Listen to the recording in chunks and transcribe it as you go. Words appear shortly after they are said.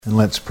And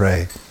let's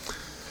pray.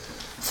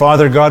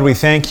 Father God, we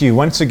thank you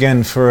once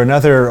again for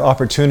another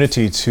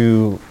opportunity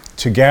to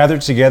gather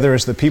together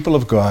as the people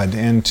of God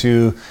and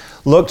to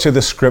look to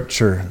the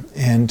Scripture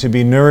and to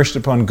be nourished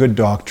upon good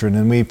doctrine.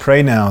 And we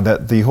pray now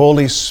that the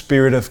Holy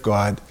Spirit of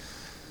God,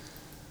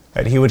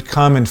 that He would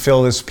come and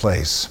fill this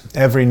place,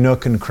 every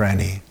nook and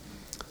cranny.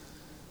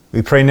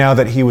 We pray now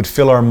that He would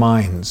fill our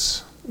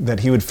minds, that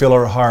He would fill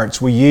our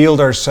hearts. We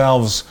yield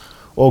ourselves,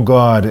 O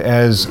God,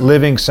 as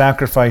living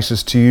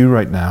sacrifices to you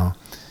right now,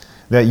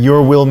 that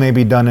your will may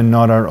be done and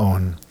not our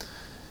own.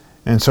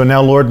 And so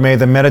now, Lord, may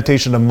the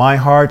meditation of my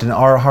heart and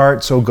our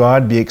hearts, O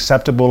God, be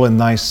acceptable in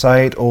thy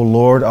sight, O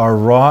Lord, our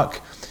rock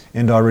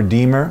and our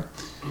Redeemer.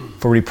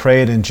 For we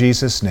pray it in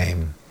Jesus'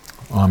 name.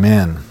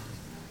 Amen.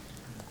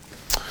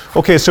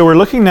 Okay, so we're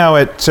looking now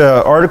at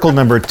article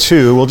number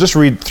 2. We'll just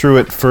read through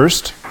it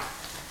first.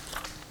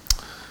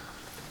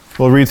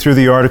 We'll read through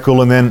the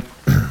article and then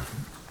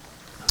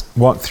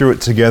walk through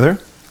it together.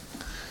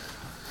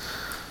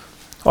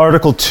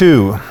 Article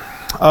 2.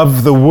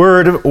 Of the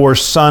Word or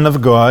Son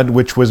of God,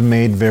 which was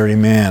made very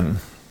man.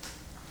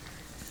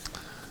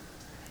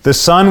 The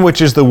Son,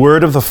 which is the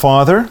Word of the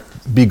Father,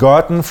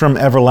 begotten from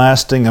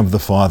everlasting of the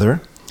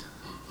Father,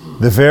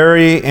 the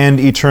very and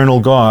eternal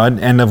God,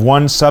 and of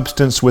one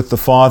substance with the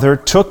Father,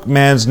 took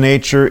man's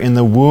nature in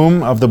the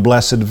womb of the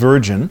Blessed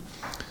Virgin,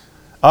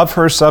 of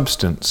her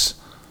substance,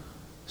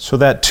 so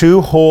that two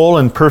whole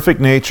and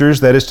perfect natures,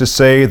 that is to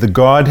say, the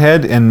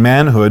Godhead and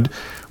manhood,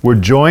 were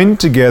joined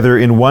together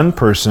in one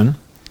person,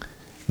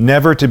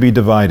 never to be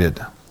divided,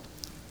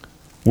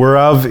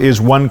 whereof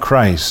is one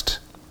Christ,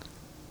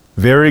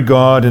 very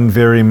God and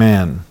very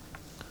man,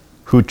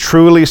 who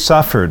truly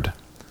suffered,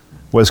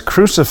 was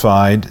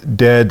crucified,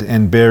 dead,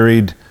 and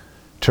buried,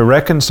 to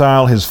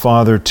reconcile his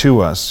Father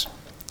to us,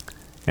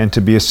 and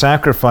to be a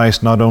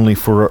sacrifice not only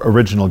for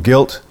original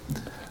guilt,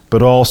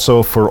 but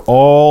also for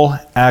all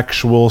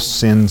actual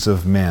sins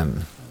of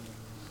men.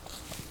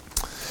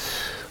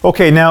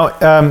 Okay,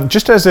 now,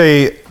 just as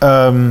a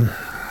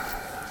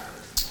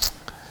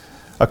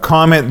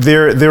comment,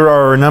 there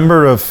are a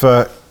number of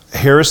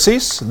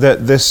heresies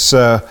that this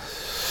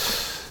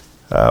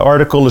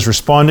article is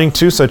responding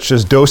to, such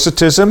as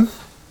Docetism,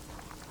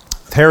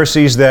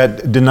 heresies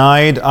that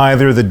denied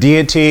either the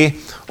deity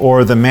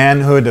or the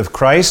manhood of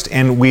Christ,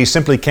 and we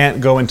simply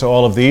can't go into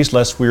all of these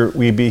lest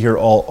we be here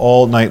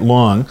all night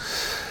long.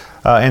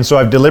 And so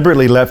I've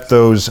deliberately left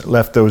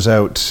those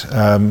out.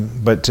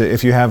 But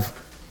if you have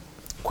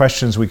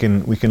questions, we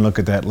can look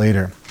at that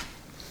later.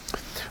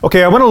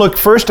 Okay, I want to look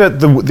first at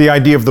the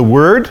idea of the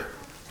Word,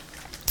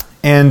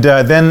 and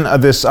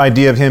then this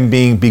idea of Him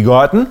being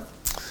begotten,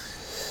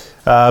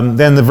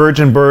 then the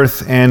virgin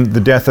birth and the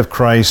death of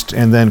Christ,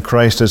 and then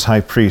Christ as high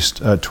priest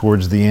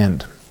towards the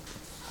end.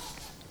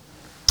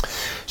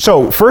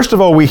 So, first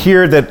of all, we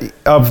hear that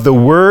of the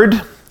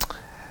Word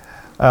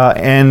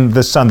and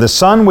the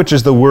Son, which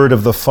is the Word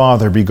of the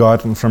Father,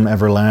 begotten from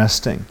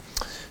everlasting.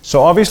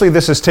 So obviously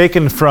this is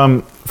taken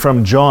from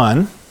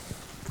John.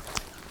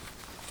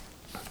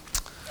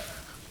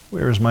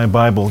 Where is my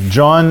Bible?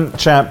 John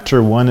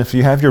chapter 1. If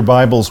you have your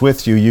Bibles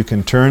with you, you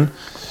can turn.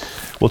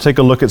 We'll take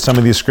a look at some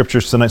of these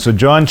scriptures tonight. So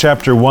John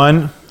chapter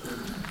 1.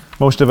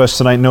 Most of us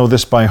tonight know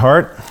this by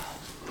heart.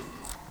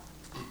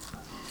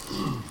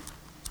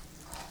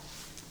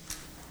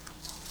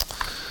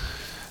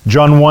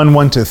 John 1,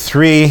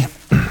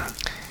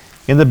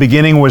 1-3. In the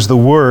beginning was the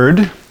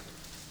Word,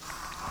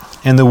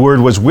 and the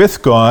Word was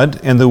with God,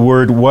 and the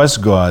Word was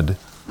God.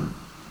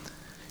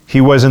 He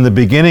was in the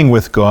beginning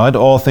with God.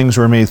 All things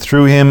were made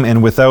through Him,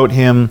 and without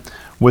Him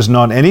was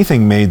not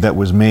anything made that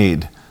was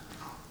made.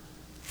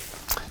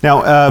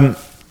 Now, a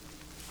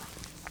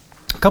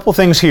couple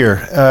things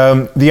here.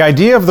 The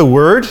idea of the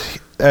Word,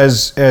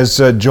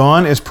 as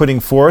John is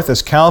putting forth,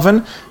 as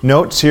Calvin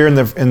notes here in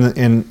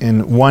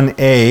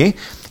 1a,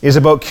 is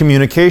about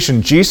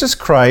communication. Jesus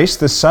Christ,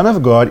 the Son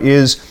of God,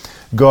 is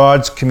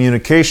God's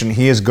communication.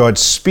 He is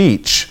God's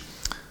speech.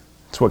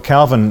 It's what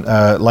Calvin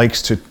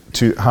likes to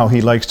how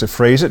he likes to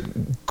phrase it.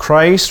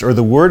 Christ, or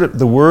the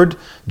Word,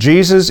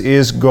 Jesus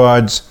is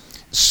God's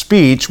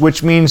speech,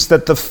 which means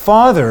that the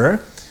Father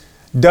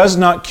does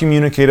not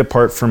communicate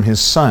apart from His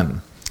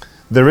Son.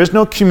 There is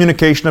no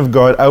communication of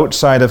God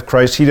outside of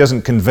Christ. He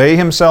doesn't convey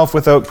Himself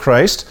without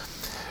Christ.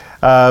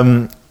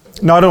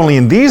 Not only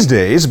in these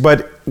days,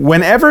 but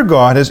whenever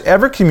God has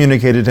ever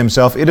communicated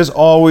Himself, it has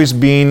always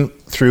been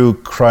through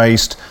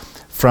Christ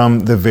from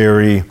the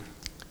very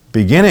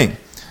beginning.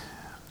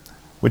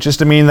 Which is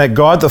to mean that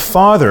God the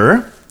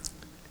Father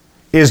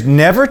is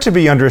never to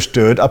be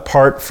understood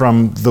apart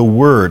from the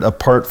Word,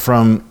 apart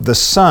from the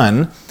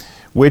Son,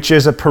 which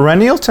is a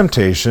perennial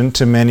temptation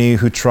to many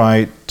who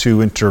try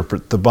to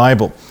interpret the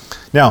Bible.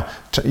 Now,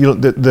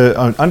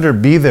 under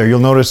B there, you'll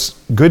notice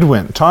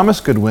Goodwin, Thomas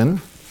Goodwin,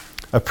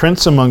 a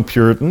prince among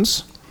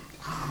Puritans.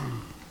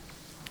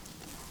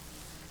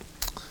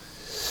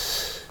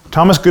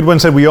 Thomas Goodwin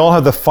said, we all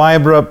have the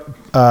fibra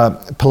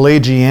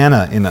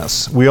Pelagiana in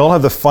us. We all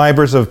have the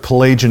fibers of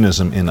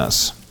Pelagianism in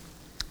us.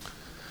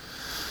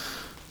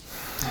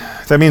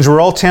 That means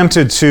we're all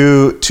tempted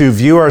to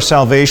view our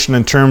salvation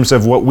in terms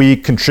of what we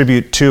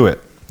contribute to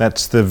it.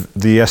 That's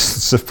the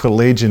essence of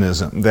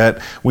Pelagianism,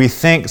 that we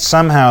think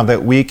somehow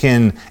that we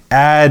can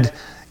add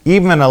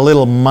even a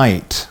little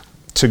mite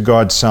to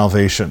God's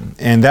salvation.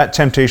 And that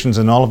temptation's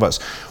in all of us.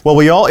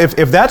 Well,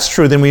 if that's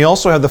true, then we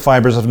also have the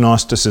fibers of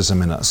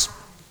Gnosticism in us.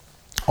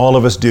 All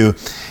of us do.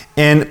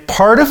 And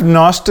part of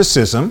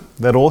Gnosticism,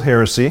 that old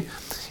heresy,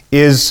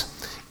 is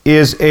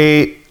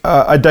a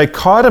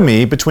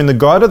dichotomy between the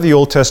God of the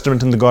Old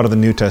Testament and the God of the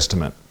New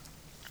Testament.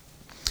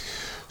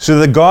 So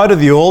the God of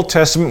the Old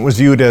Testament was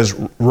viewed as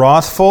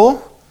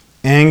wrathful,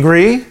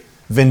 angry,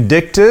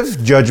 vindictive,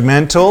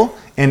 judgmental,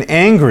 and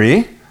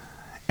angry.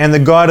 And the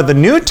God of the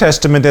New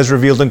Testament, as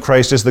revealed in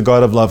Christ, is the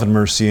God of love and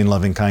mercy and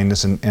loving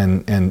kindness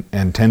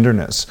and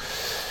tenderness.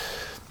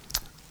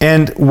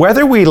 And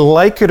whether we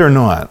like it or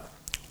not,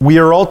 we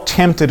are all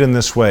tempted in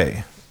this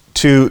way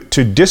to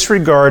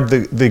disregard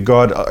the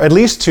God, at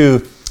least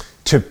to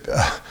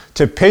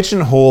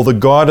pigeonhole the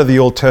God of the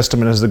Old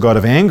Testament as the God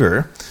of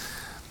anger,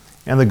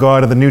 and the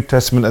God of the New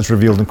Testament as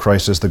revealed in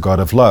Christ as the God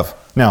of love.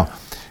 Now,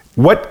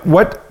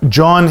 what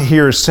John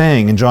here is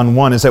saying in John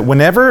 1 is that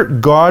whenever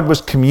God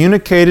was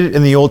communicated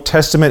in the Old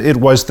Testament, it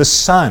was the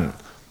Son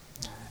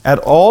at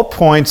all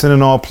points and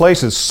in all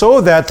places,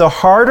 so that the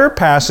harder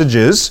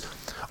passages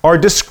are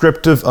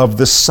descriptive of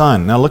the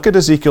Son. Now look at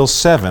Ezekiel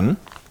 7.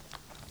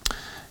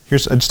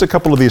 Here's just a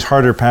couple of these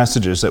harder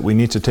passages that we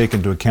need to take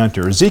into account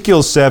here.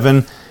 Ezekiel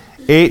 7,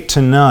 8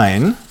 to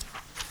 9.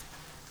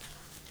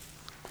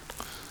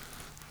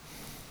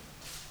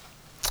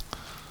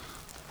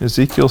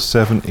 Ezekiel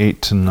 7,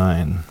 8 to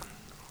 9.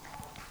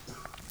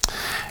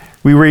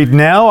 We read,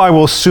 "Now I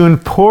will soon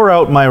pour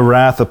out my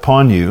wrath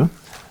upon you,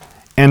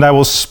 and I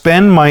will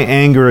spend my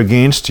anger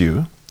against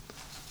you,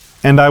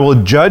 and I will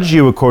judge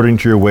you according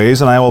to your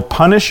ways, and I will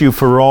punish you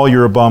for all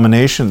your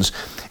abominations.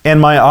 And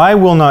my eye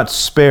will not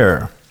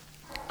spare,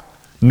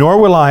 nor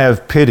will I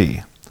have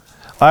pity.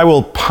 I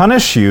will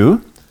punish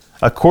you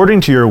according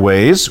to your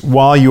ways,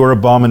 while your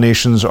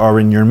abominations are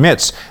in your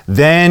midst.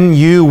 Then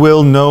you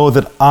will know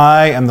that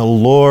I am the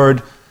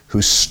Lord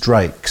who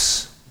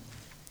strikes."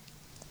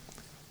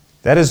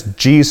 That is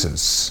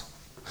Jesus.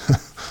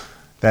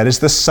 That is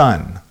the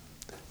Son.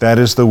 That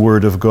is the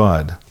Word of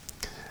God.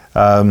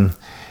 And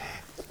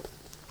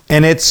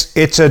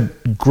it's a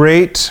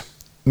great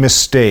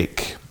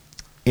mistake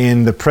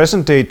in the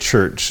present-day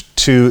church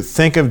to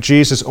think of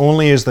Jesus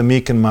only as the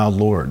meek and mild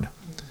Lord,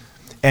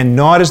 and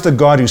not as the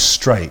God who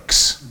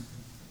strikes.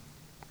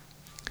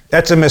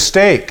 That's a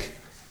mistake.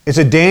 It's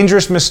a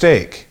dangerous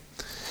mistake.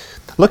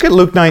 Look at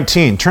Luke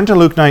 19. Turn to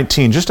Luke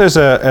 19, just as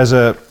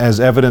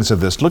evidence of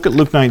this. Look at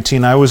Luke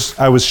 19. I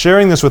was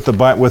sharing this with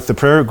the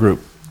prayer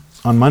group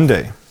on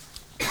Monday.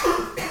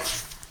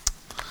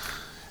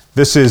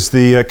 This is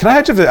the. Can I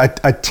have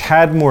a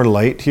tad more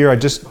light here?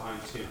 Behind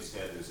Tim's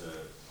head is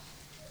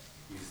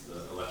he's the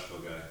electrical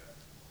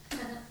guy.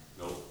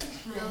 Nope.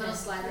 The little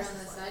slider on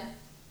the side.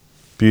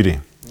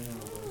 Beauty.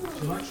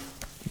 Too much?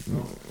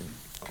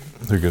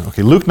 They're good.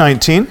 Okay, Luke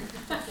 19.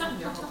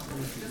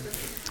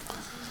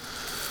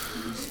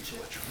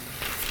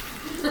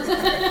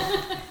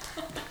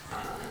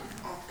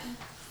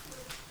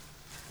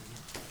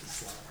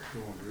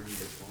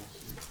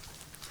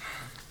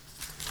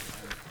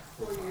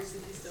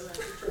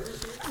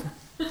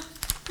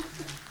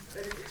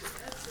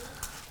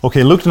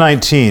 Okay, Luke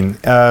 19.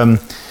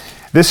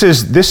 This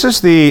is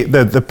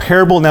the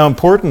parable. Now,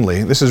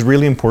 importantly, this is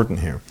really important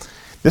here.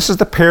 This is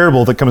the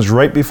parable that comes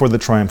right before the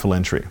triumphal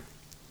entry.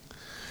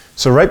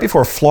 So right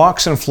before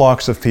flocks and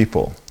flocks of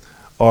people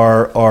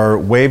are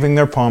waving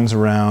their palms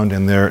around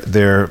and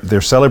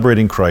they're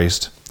celebrating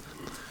Christ,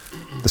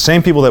 the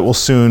same people that will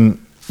soon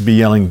be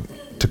yelling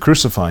to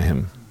crucify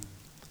him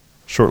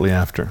shortly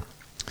after.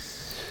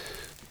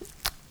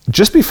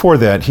 Just before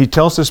that, he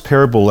tells this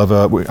parable of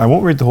I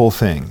won't read the whole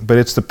thing, but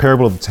it's the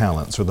parable of the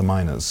talents or the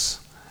minas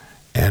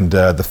and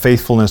the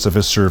faithfulness of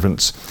his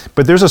servants.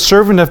 But there's a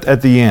servant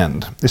at the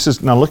end. This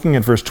is now looking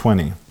at verse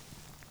 20.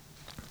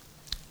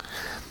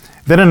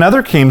 Then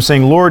another came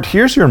saying, "Lord,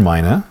 here's your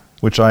mina,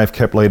 which I have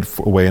kept laid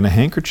away in a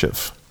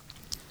handkerchief.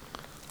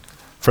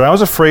 For I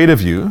was afraid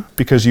of you,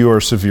 because you are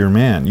a severe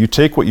man. You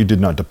take what you did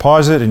not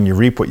deposit, and you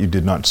reap what you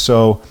did not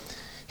sow."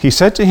 He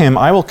said to him,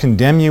 "I will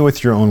condemn you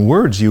with your own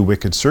words, you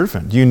wicked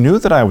servant. You knew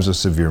that I was a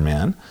severe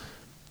man,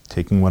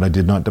 taking what I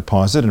did not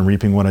deposit and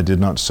reaping what I did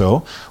not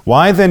sow.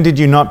 Why then did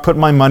you not put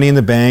my money in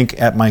the bank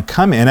at my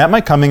coming? And at my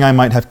coming I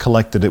might have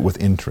collected it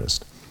with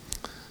interest."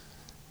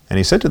 And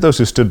he said to those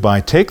who stood by,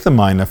 "Take the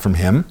mina from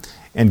him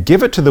and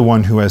give it to the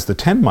one who has the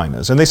 10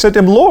 minas. And they said to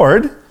him,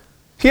 "Lord,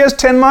 he has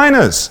 10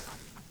 minas."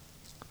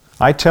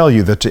 I tell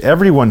you that to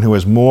everyone who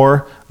has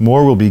more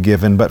will be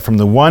given, but from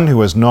the one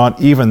who has not,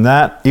 even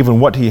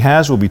what he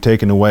has will be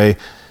taken away.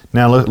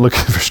 Now look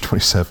at verse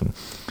 27.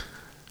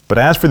 "But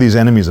as for these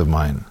enemies of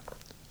mine,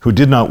 who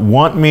did not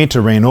want me to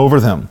reign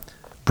over them,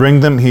 bring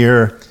them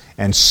here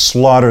and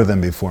slaughter them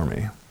before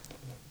me."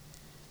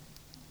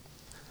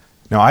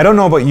 Now, I don't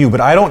know about you, but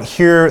I don't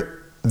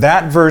hear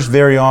that verse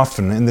very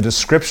often in the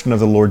description of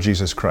the Lord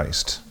Jesus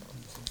Christ.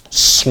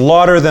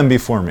 slaughter them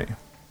before me.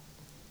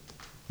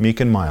 Meek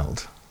and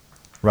mild,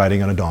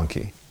 riding on a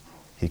donkey,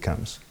 he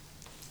comes.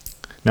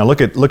 Now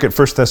look at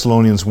 1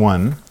 Thessalonians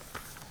 1.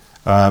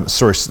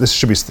 This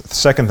should be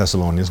 2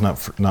 Thessalonians, not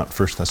 1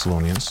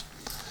 Thessalonians.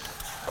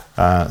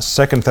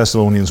 2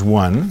 Thessalonians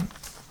 1,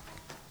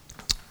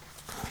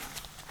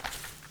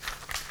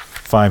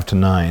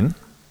 5-9.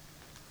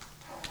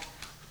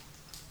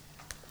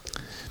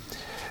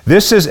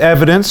 This is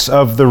evidence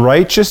of the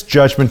righteous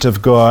judgment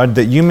of God,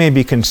 that you may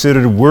be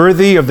considered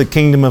worthy of the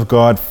kingdom of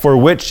God, for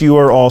which you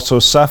are also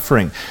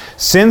suffering.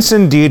 Since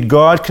indeed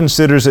God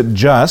considers it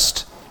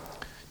just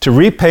to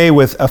repay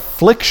with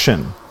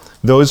affliction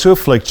those who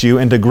afflict you,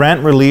 and to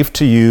grant relief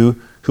to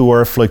you who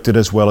are afflicted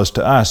as well as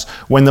to us.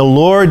 When the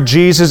Lord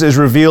Jesus is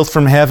revealed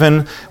from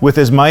heaven with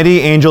his mighty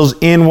angels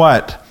in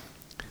what?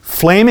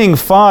 Flaming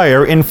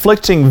fire,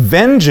 inflicting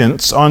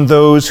vengeance on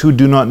those who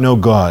do not know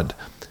God,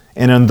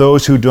 and on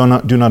those who do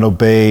not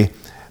obey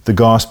the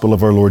gospel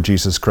of our Lord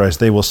Jesus Christ.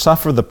 They will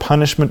suffer the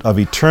punishment of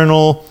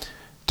eternal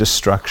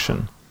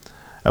destruction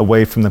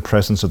away from the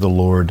presence of the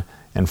Lord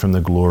and from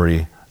the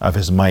glory of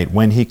his might,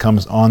 when he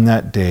comes on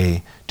that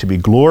day to be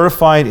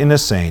glorified in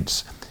his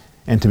saints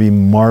and to be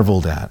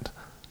marveled at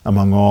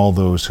among all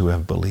those who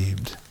have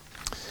believed.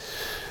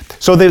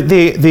 So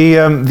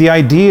the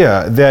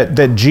idea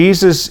that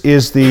Jesus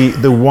is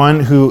the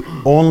one who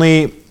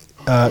only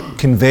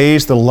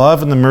conveys the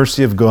love and the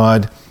mercy of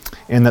God,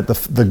 and that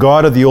the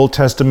God of the Old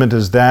Testament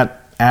is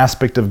that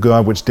aspect of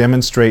God which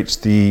demonstrates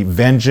the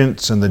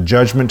vengeance and the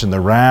judgment and the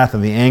wrath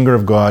and the anger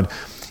of God,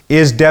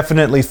 is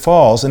definitely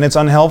false, and it's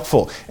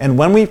unhelpful. And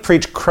when we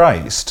preach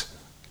Christ,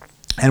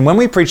 and when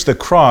we preach the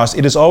cross,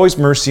 it is always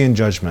mercy and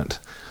judgment.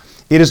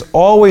 It is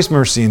always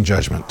mercy and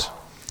judgment.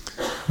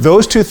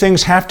 Those two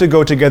things have to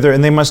go together,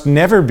 and they must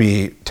never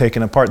be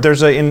taken apart.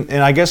 There's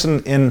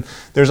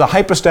there's a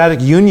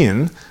hypostatic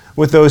union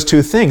with those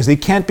two things. They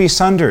can't be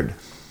sundered.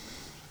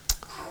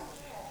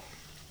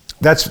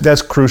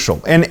 That's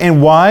crucial.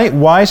 And why?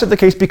 Why is it the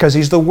case? Because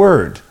he's the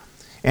Word.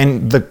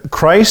 And the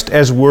Christ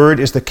as Word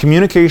is the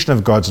communication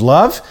of God's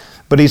love,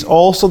 but he's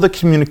also the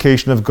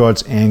communication of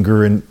God's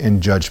anger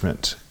and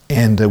judgment.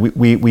 And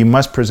we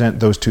must present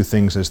those two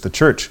things as the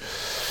church.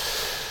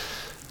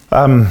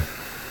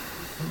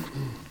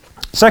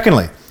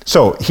 Secondly,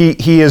 so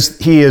he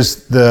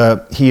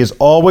is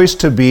always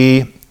to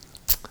be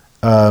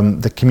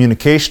the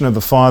communication of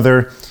the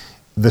Father.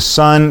 The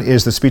Son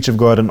is the speech of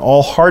God in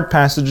all hard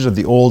passages of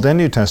the Old and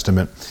New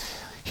Testament.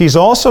 He's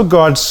also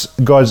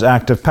God's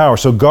active power.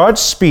 So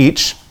God's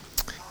speech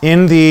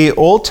in the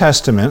Old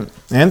Testament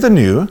and the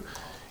New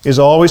is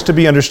always to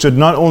be understood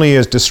not only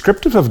as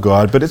descriptive of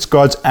God, but it's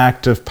God's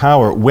active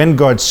power. When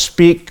God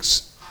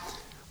speaks,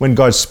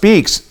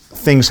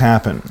 things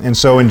happen. And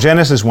so in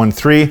Genesis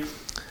 1:3,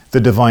 the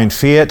divine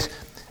fiat,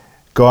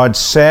 God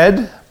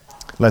said,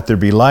 "Let there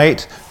be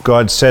light."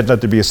 God said,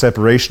 "Let there be a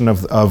separation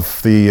of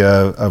the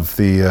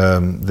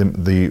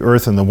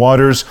earth and the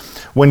waters."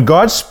 When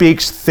God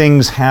speaks,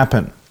 things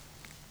happen.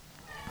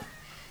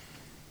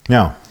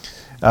 Now,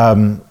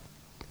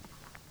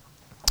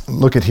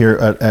 look at here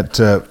at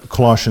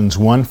Colossians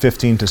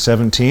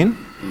 1:15-17,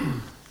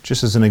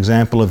 just as an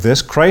example of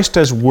this. Christ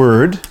as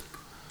Word.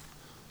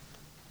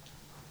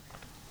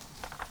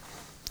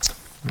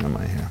 Where am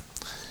I here?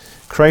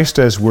 Christ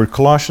as Word,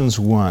 Colossians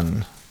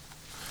 1.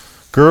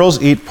 Girls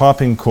eat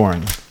popping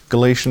corn.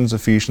 Galatians,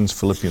 Ephesians,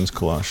 Philippians,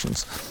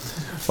 Colossians.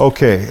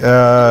 Okay.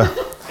 I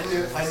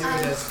knew it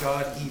as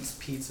God eats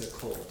pizza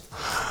cold.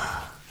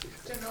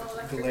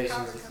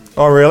 Galatians, Ephesians.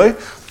 Oh, really?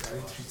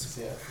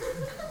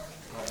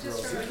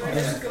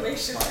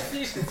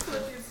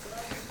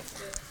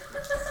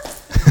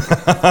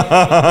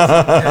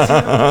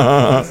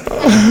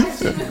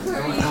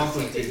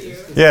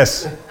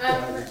 Yes.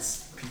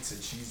 Pizza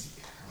cheesy.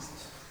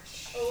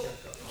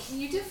 Can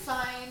you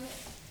define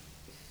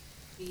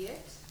fiat?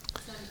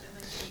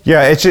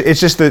 Yeah, it's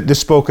just the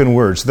spoken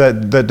words,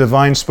 that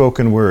divine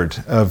spoken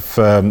word of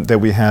that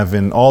we have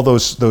in all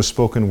those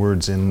spoken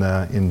words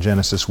in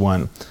Genesis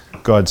 1.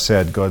 God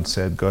said, God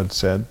said, God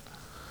said.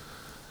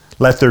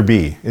 Let there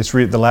be. It's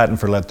the Latin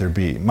for let there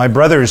be. My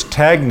brother's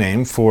tag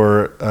name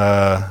for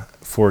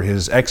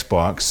his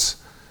Xbox,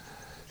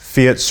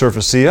 Fiat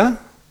Surfacia,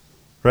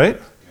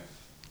 right?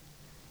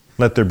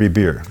 Let there be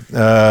beer.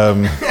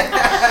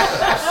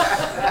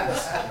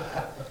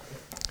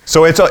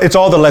 So it's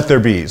all the let there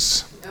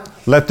be's.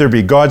 Let there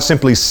be. God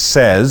simply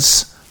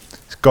says,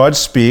 God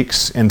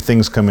speaks, and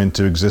things come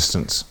into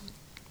existence.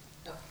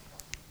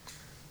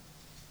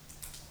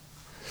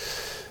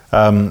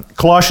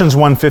 Colossians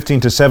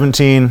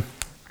 1:15-17.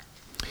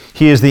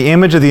 He is the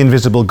image of the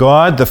invisible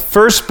God, the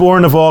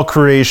firstborn of all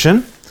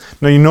creation.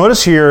 Now you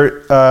notice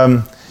here,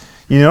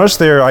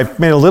 there, I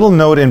made a little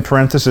note in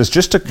parenthesis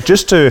just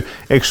to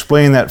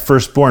explain that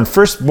firstborn.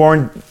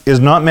 Firstborn is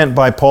not meant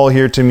by Paul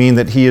here to mean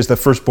that he is the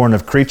firstborn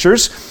of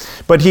creatures,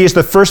 but he is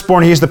the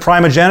firstborn, he is the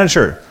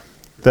primogeniture.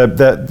 That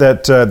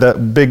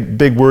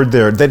big word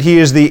there, that he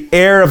is the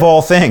heir of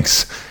all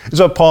things, is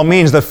what Paul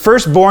means. The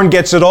firstborn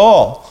gets it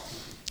all.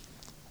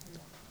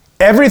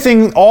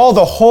 Everything,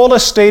 the whole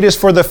estate is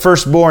for the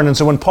firstborn. And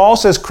so when Paul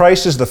says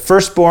Christ is the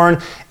firstborn,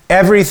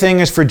 everything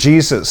is for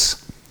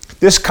Jesus.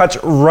 This cuts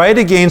right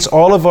against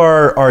all of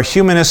our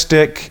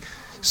humanistic,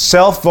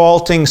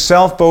 self-vaulting,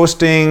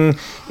 self-boasting,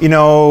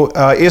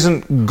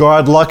 isn't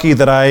God lucky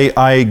that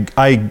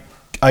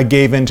I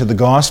gave into the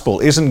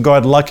gospel? Isn't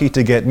God lucky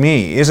to get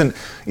me?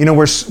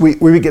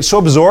 We get so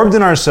absorbed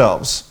in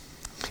ourselves,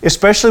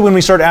 especially when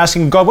we start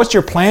asking God, what's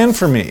your plan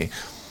for me?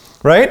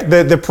 Right?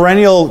 The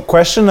perennial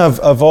question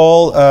of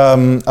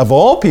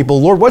all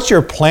people, Lord, what's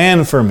your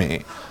plan for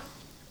me?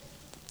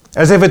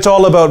 As if it's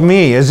all about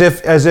me, as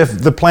if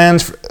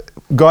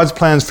God's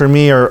plans for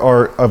me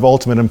are of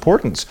ultimate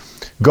importance.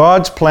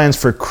 God's plans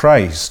for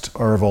Christ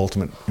are of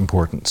ultimate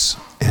importance.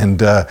 And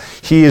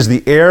He is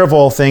the heir of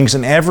all things,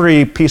 and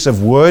every piece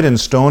of wood and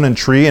stone and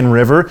tree and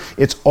river,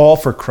 it's all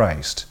for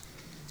Christ.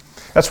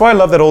 That's why I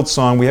love that old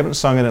song. We haven't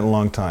sung it in a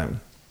long time.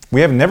 We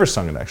have never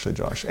sung it, actually,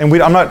 Josh. And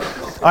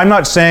I'm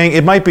not saying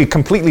it might be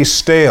completely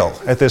stale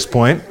at this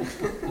point.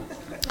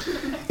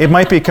 It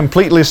might be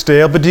completely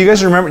stale, but do you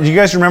guys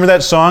remember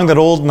that song, that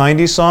old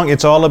 90s song?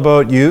 It's all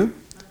about you,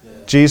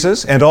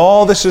 Jesus, and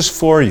all this is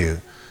for you,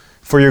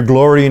 for your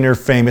glory and your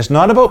fame. It's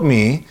not about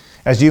me,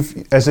 as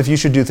if you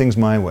should do things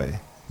my way.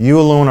 You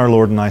alone are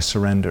Lord, and I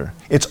surrender.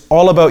 It's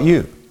all about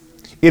you.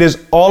 It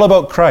is all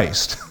about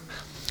Christ.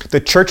 The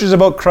church is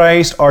about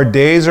Christ, our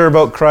days are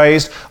about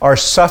Christ, our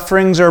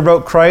sufferings are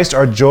about Christ,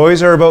 our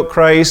joys are about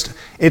Christ.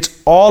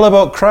 It's all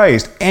about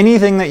Christ.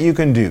 Anything that you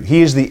can do.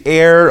 He is the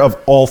heir of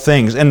all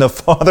things, and the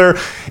Father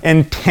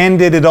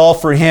intended it all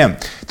for Him.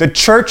 The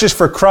church is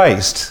for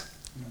Christ.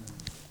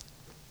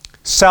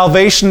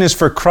 Salvation is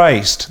for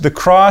Christ. The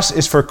cross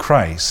is for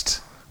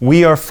Christ.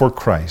 We are for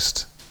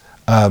Christ.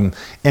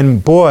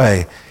 And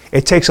boy,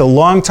 it takes a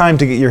long time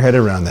to get your head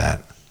around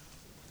that.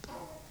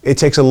 It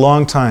takes a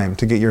long time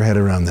to get your head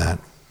around that,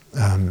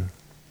 and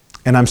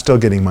I'm still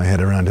getting my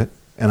head around it.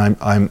 And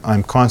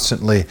I'm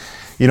constantly,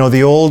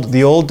 the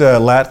old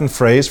Latin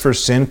phrase for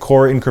sin,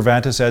 cor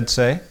incurvatus ad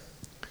se,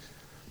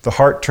 the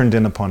heart turned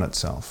in upon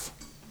itself.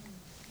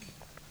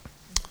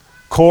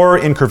 Cor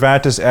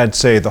incurvatus ad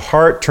se, the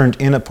heart turned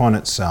in upon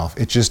itself.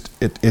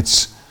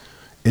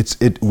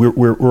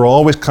 We're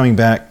always coming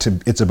back to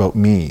it's about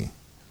me.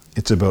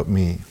 It's about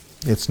me.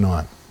 It's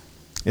not.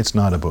 It's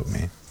not about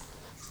me.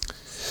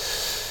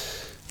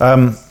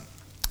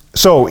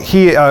 So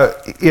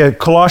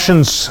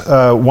Colossians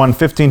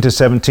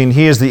 1:15-17,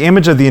 He is the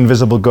image of the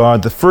invisible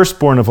God, the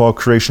firstborn of all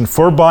creation.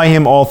 For by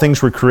Him all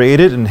things were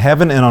created in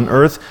heaven and on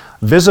earth,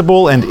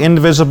 visible and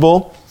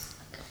invisible,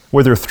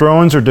 whether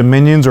thrones or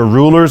dominions or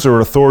rulers or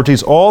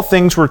authorities. All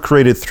things were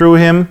created through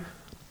Him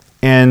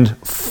and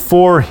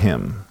for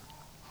Him.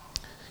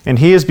 And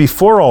He is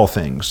before all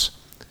things.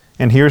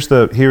 And here's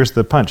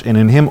the punch. And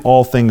in Him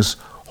all things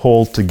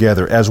hold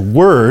together. As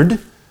Word,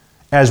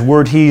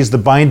 He is the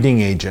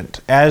binding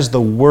agent. As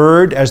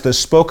the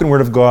spoken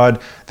word of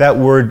God, that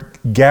word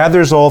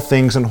gathers all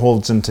things and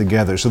holds them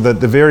together. So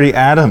that the very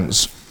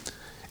atoms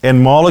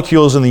and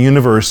molecules in the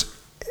universe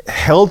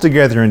held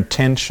together in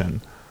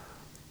tension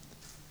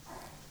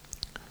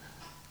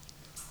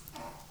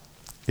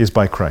is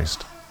by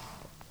Christ.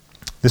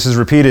 This is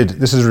repeated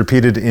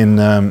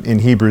in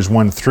Hebrews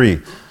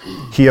 1:3.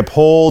 He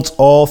upholds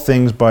all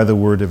things by the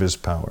word of His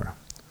power.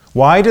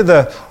 Why do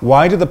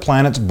the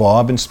planets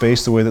bob in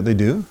space the way that they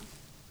do?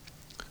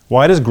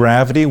 Why does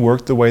gravity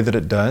work the way that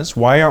it does?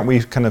 Why aren't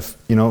we kind of,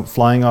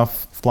 flying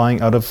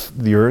out of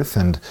the earth?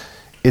 And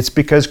it's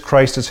because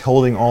Christ is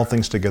holding all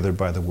things together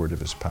by the word of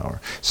His power.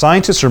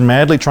 Scientists are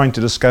madly trying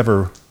to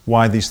discover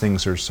why these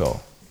things are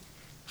so.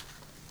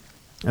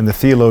 And the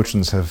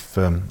theologians have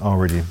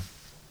already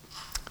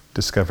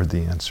discovered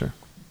the answer.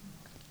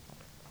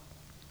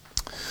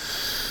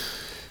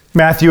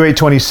 Matthew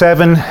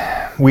 8:27.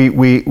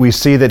 We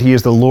see that He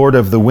is the Lord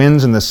of the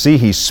winds and the sea.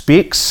 He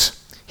speaks,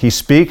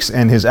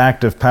 and His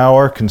active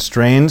power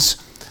constrains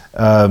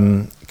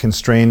the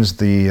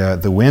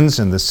winds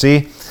and the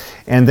sea.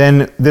 And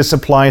then this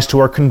applies to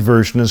our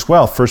conversion as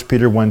well. 1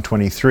 Peter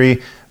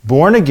 1:23,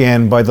 born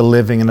again by the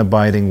living and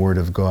abiding Word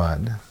of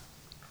God.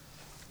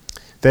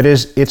 That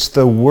is, it's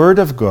the Word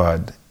of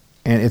God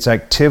and its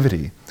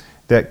activity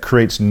that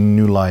creates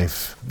new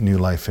life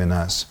in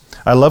us.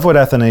 I love what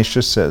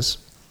Athanasius says.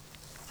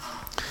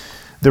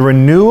 The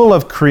renewal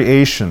of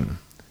creation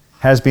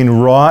has been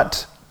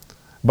wrought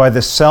by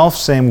the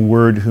self-same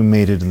Word who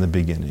made it in the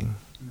beginning.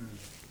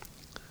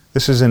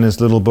 This is in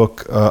his little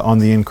book on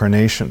the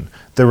Incarnation.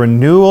 The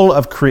renewal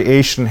of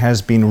creation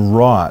has been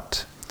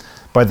wrought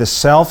by the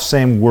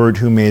self-same Word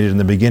who made it in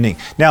the beginning.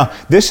 Now,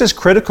 this is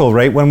critical,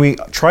 right? When we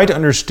try to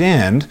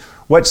understand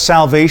what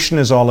salvation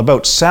is all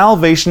about.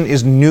 Salvation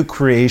is new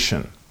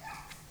creation.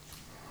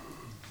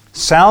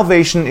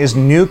 Salvation is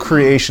new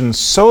creation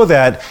so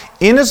that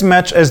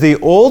inasmuch as the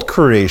old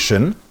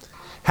creation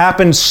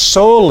happened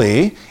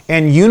solely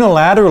and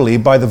unilaterally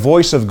by the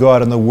voice of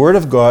God and the Word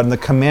of God and the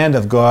command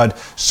of God,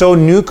 so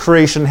new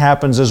creation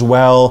happens as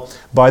well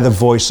by the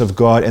voice of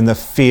God and the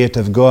fiat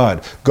of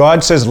God.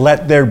 God says,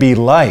 let there be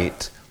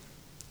light.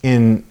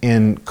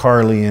 in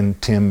Carly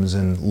and Tim's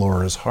and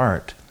Laura's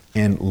heart,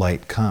 and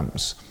light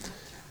comes.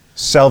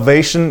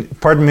 Salvation,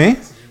 pardon me?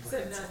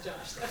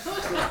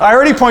 I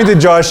already pointed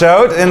Josh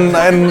out, and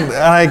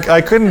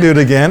I couldn't do it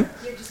again.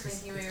 You're just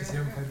making me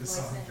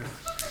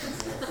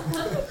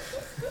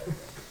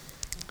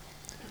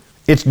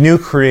It's new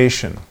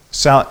creation,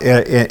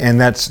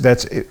 and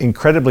that's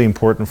incredibly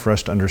important for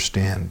us to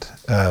understand.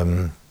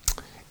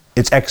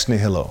 It's ex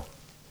nihilo.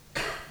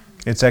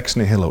 It's ex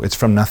nihilo. It's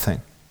from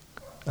nothing.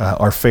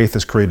 Our faith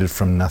is created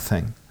from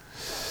nothing.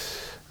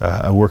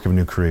 A work of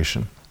new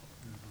creation.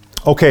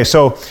 Okay,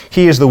 so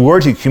He is the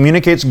Word. He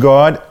communicates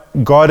God.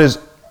 God is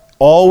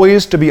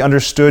always to be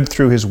understood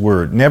through His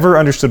Word, never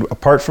understood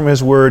apart from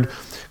His Word.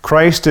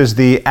 Christ is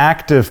the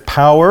active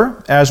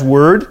power as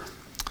Word,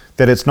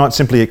 that it's not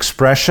simply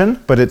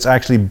expression, but it's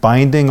actually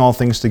binding all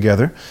things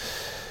together.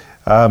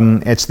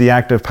 It's the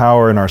active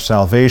power in our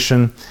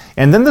salvation.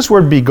 And then this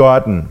word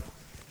begotten.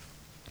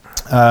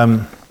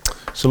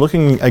 So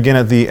looking again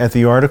at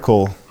the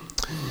article,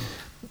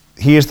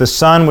 He is the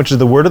Son, which is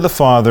the Word of the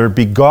Father,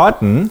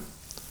 begotten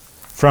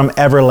from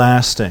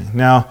everlasting.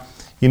 Now,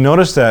 you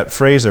notice that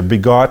phrase there,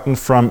 begotten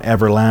from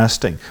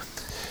everlasting.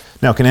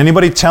 Now, can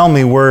anybody tell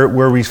me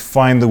where we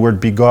find the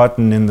word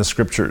begotten in the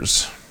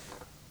Scriptures?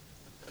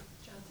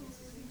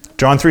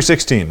 John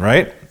 3:16,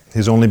 right?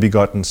 His only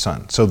begotten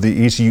Son. So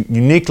He's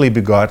uniquely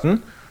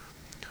begotten.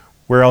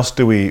 Where else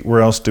do we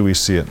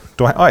see it?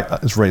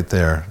 It's right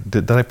there.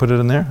 Did I put it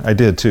in there? I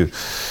did too.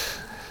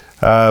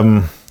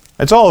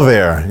 It's all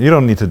there. You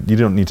don't need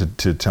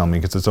to tell me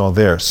because it's all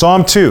there.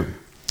 Psalm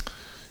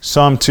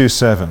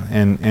 2:7,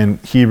 and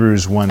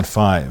Hebrews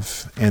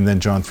 1:5, and then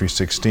John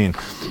 3:16.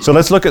 So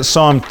let's look at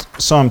Psalm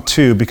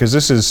 2 because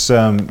this is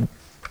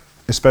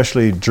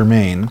especially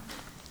germane.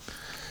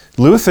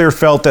 Luther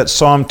felt that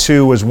Psalm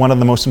 2 was one of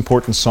the most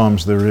important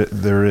psalms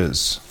there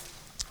is.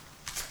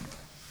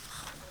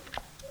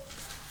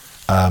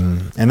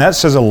 And that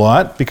says a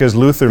lot because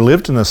Luther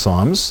lived in the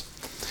Psalms.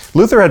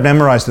 Luther had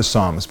memorized the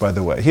Psalms, by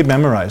the way. He had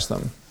memorized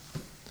them.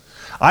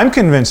 I'm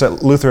convinced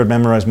that Luther had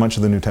memorized much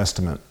of the New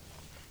Testament.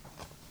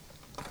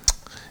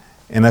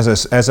 And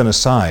as an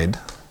aside,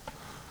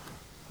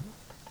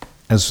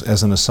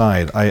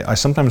 I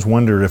sometimes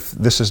wonder if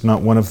this is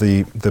not one of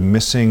the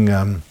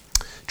missing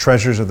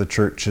treasures of the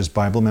church is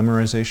Bible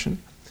memorization.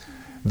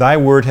 Thy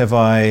word have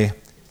I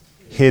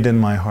hid in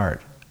my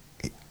heart.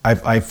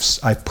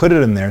 I've put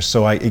it in there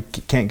so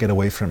it can't get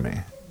away from me.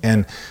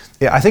 And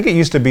I think it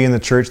used to be in the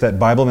church that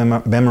Bible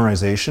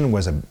memorization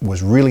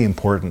was really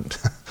important.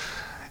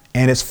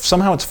 And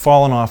somehow it's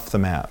fallen off the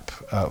map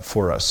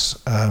for us.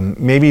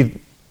 Maybe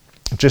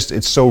just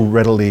it's so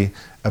readily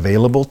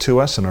available to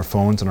us in our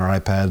phones and our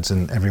iPads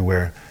and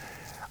everywhere.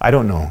 I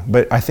don't know,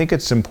 but I think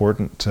it's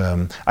important.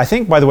 I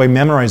think, by the way,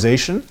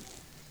 memorization,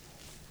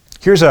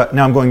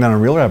 now I'm going down a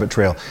real rabbit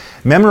trail.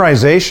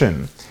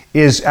 Memorization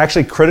is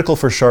actually critical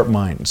for sharp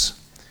minds.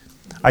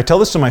 I tell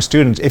this to my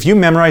students, if you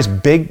memorize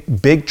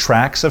big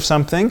tracts of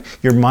something,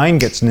 your mind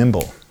gets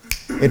nimble.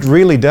 It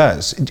really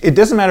does. It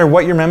doesn't matter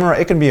what you're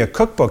memorizing. It can be a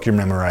cookbook you're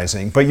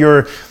memorizing, but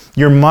your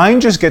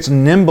mind just gets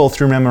nimble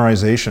through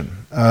memorization.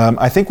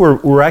 I think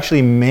we're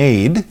actually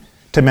made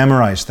to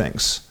memorize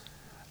things.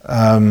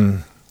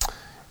 And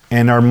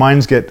our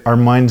minds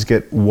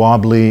get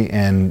wobbly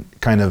and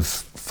kind of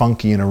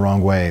funky in a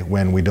wrong way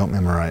when we don't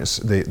memorize.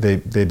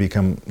 They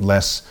become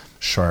less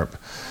sharp. I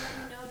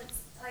know that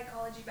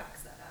psychology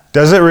backs that up.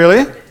 Does it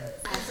really?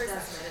 It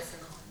does.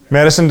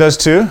 Medicine does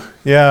too?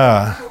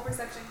 Yeah.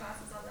 Co-perception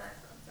classes on that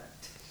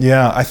concept.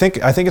 Yeah, I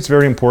think it's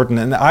very important.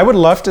 And I would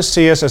love to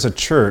see us as a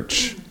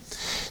church.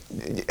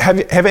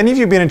 Have any of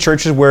you been in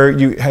churches where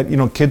you had,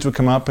 kids would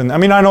come up and, I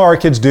know our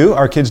kids do.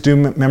 Our kids do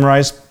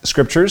memorize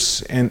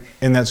scriptures, and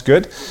that's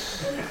good.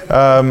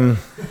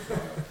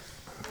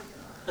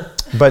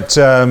 But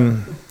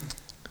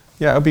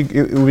yeah,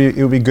 it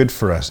would be good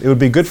for us. It would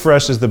be good for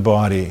us as the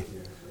body.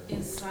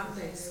 In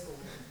Sunday school,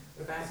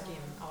 back in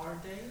our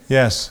days,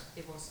 Yes.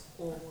 it was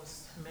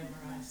always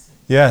memorizing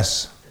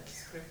Yes. the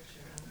scripture,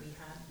 and we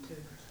had to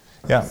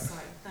Yeah.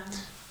 recite them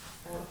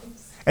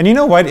always. And you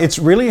know what? It's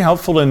really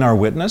helpful in our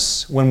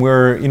witness when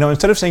we're,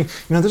 instead of saying,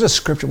 there's a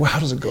scripture, well, how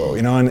does it go?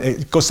 And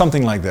it goes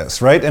something like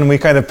this, right? And we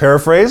kind of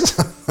paraphrase.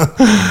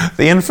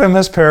 The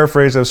infamous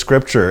paraphrase of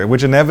scripture,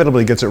 which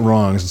inevitably gets it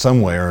wrong in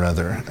some way or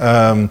another.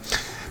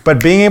 But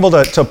being able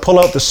to pull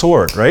out the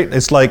sword, right?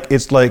 It's like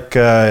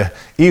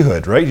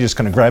Ehud, right? He just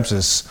kind of grabs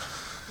this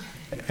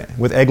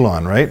with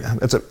Eglon, right?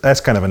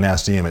 That's kind of a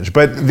nasty image.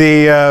 But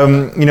we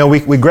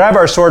grab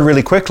our sword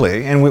really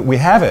quickly and we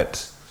have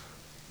it.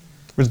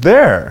 It's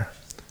there.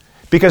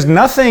 Because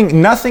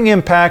nothing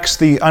impacts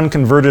the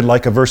unconverted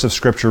like a verse of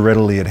scripture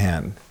readily at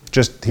hand.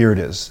 Just here it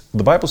is.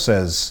 The Bible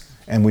says,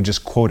 and we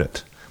just quote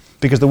it.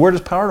 Because the word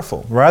is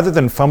powerful. Rather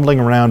than fumbling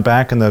around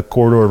back in the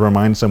corridor of our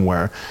mind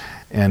somewhere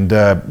and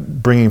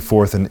bringing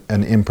forth an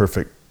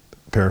imperfect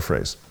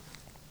paraphrase.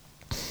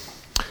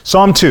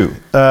 Psalm 2,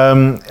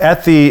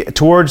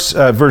 towards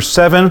verse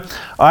 7,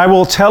 I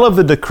will tell of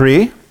the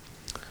decree.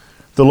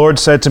 The Lord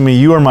said to me,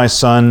 you are my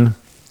son,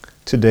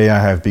 today I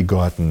have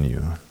begotten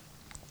you.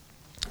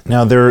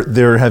 Now,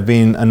 there have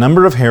been a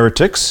number of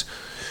heretics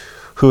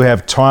who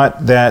have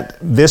taught that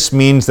this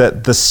means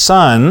that the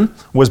Son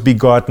was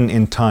begotten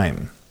in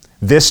time.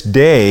 This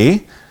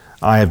day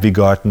I have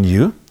begotten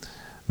you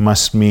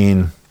must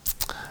mean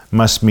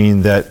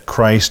that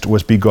Christ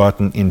was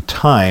begotten in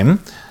time,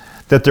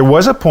 that there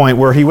was a point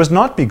where he was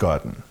not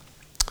begotten.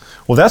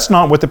 Well, that's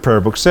not what the prayer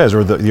book says,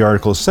 or the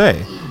articles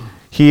say.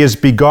 He is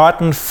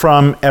begotten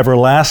from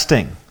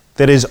everlasting,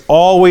 that is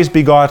always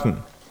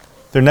begotten.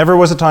 There never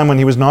was a time when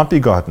he was not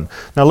begotten.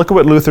 Now look at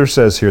what Luther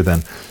says here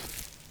then.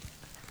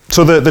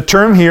 So the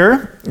term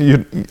here,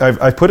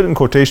 I've put it in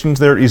quotations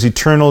there, is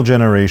eternal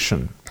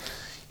generation.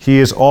 He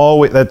is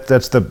always,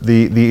 that's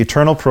the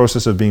eternal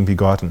process of being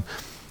begotten.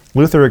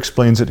 Luther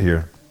explains it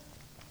here.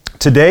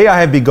 Today I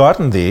have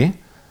begotten thee,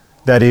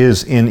 that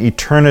is, in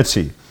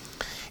eternity.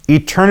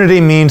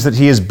 Eternity means that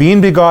he is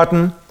being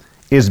begotten,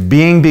 is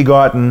being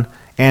begotten,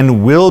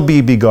 and will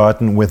be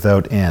begotten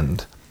without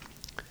end.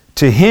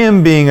 To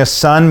him, being a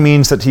son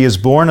means that he is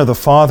born of the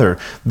Father.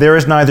 There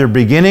is neither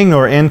beginning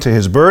nor end to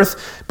his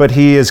birth, but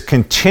he is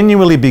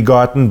continually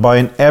begotten by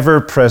an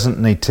ever-present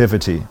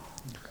nativity.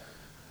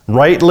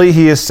 Rightly,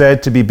 he is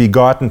said to be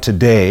begotten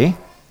today,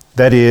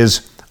 that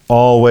is,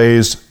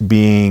 always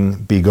being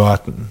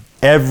begotten.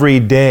 Every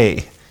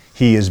day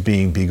he is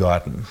being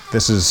begotten.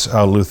 This is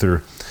how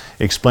Luther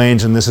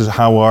explains, and this is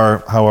how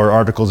our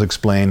articles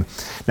explain.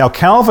 Now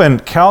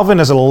Calvin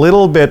is a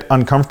little bit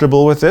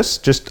uncomfortable with this.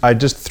 I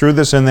just threw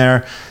this in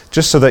there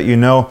just so that you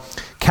know.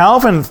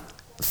 Calvin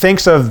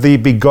thinks of the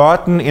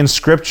begotten in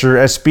Scripture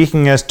as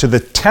speaking as to the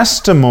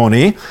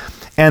testimony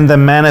and the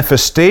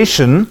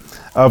manifestation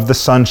of the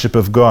sonship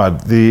of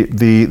God.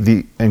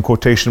 The in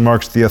quotation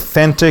marks, the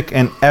authentic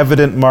and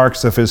evident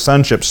marks of his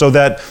sonship. So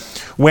that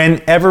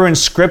whenever in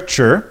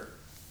Scripture,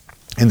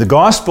 in the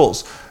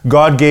Gospels,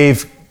 God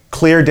gave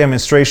clear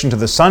demonstration to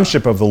the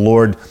sonship of the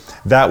Lord,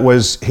 that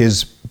was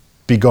his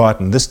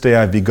begotten. This day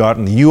I've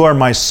begotten. You are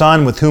my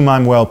son with whom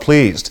I'm well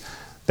pleased.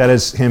 That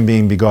is him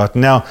being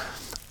begotten. Now,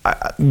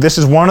 this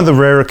is one of the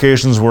rare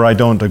occasions where I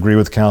don't agree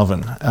with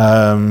Calvin.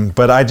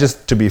 But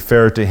to be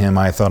fair to him,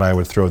 I thought I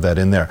would throw that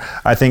in there.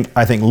 I think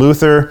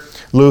Luther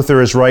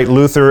is right.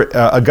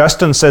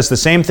 Augustine says the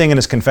same thing in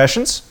his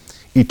Confessions,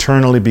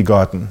 eternally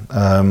begotten.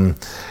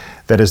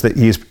 That is, that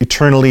he is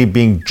eternally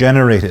being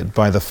generated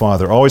by the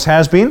Father. Always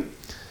has been,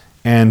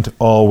 and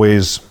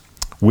always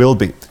will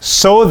be.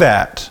 So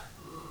that,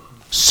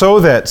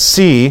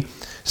 see,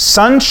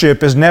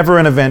 sonship is never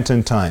an event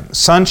in time.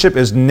 Sonship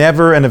is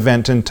never an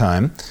event in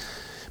time,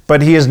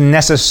 but he is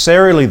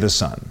necessarily the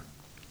Son,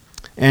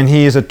 and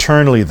he is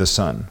eternally the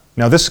Son.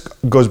 Now this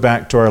goes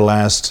back to our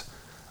last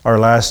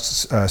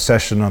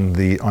session on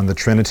the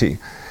Trinity.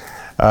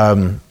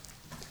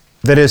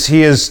 That is,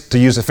 he is, to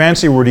use a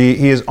fancy word,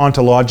 he is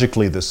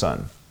ontologically the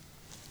Son.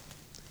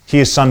 He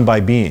is Son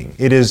by being.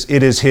 It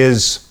is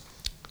his.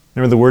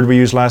 Remember the word we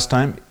used last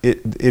time?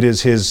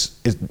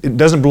 It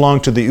doesn't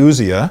belong to the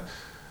ousia,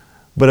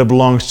 but it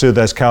belongs to,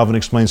 as Calvin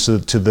explains, to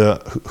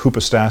the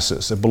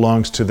hypostasis. It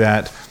belongs to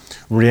that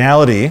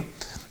reality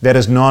that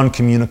is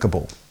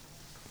non-communicable.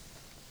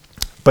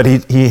 But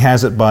he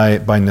has it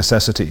by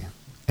necessity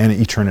and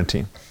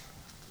eternity.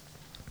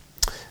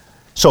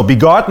 So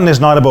begotten is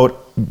not about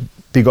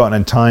begotten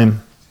in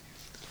time,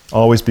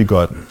 always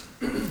begotten.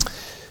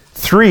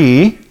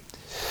 3,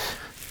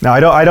 now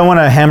I don't want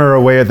to hammer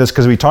away at this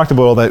because we talked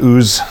about all that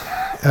ooze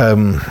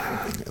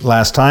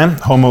last time,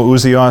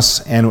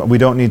 homoousios, and we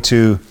don't need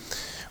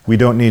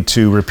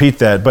to repeat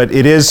that. But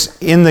it is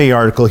in the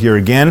article here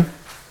again.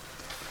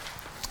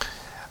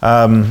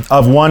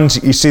 Of one,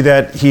 you see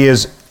that he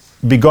is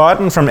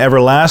begotten from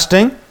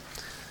everlasting,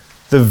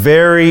 the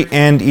very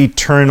and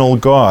eternal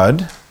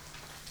God,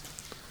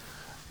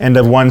 and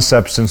of one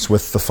substance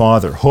with the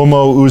Father.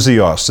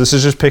 Homoousios. This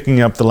is just picking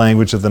up the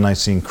language of the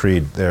Nicene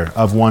Creed there.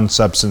 Of one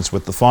substance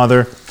with the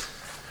Father,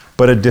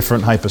 but a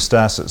different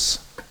hypostasis.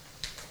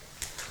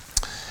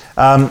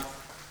 And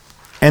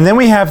then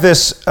we have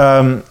this,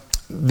 the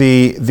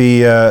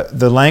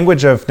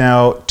language of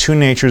now two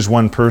natures,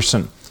 one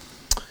person.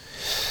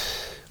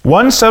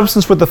 One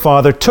substance with the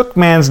Father took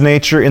man's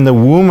nature in the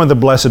womb of the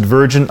Blessed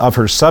Virgin of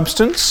her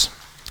substance,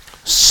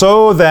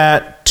 so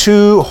that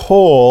two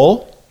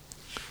whole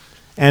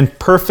and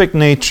perfect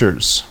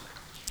natures,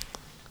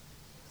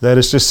 that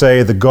is to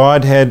say, the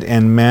Godhead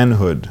and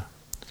manhood,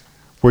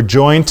 were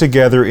joined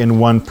together in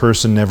one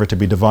person, never to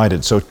be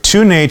divided. So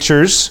two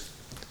natures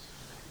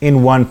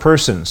in one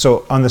person.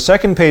 So on the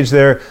second page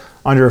there,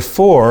 under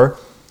 4,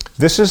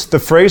 this is the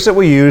phrase that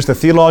we use, the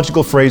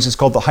theological phrase is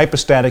called the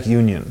hypostatic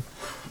union.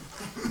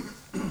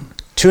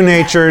 Two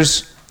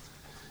natures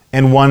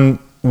and one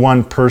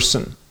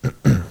person.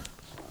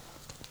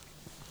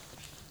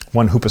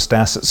 One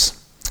hypostasis.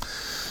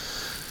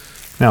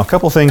 Now, a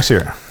couple things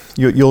here.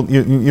 You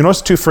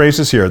notice two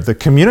phrases here: the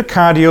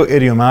communicatio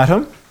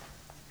idiomatum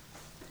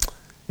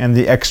and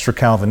the extra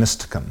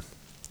Calvinisticum.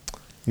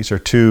 These are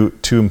two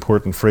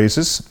important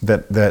phrases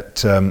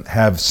that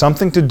have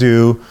something to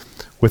do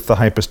with the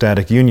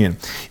hypostatic union.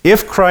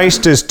 If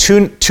Christ is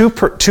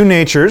two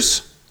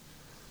natures,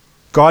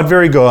 God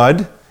very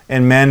God,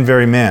 and man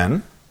very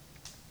man,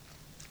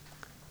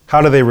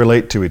 how do they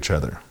relate to each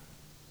other?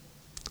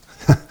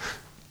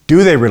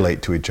 Do they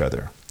relate to each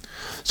other?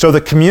 So the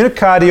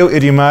communicatio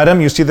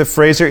idiomatum, you see the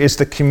phrase here, is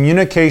the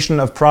communication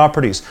of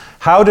properties.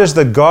 How does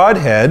the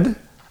Godhead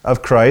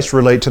of Christ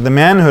relate to the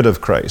manhood of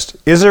Christ?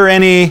 Is there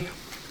a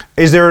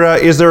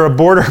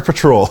border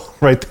patrol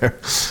right there?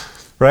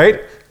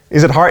 Right?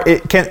 Is it hard?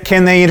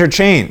 Can they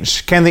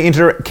interchange? Can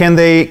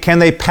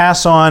they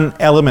pass on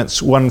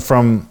elements one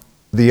from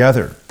the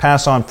other?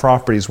 Pass on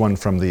properties one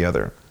from the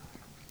other?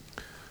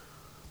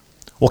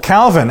 Well,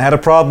 Calvin had a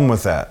problem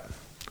with that.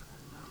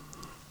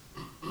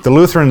 The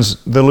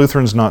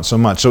Lutherans not so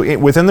much. So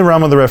within the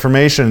realm of the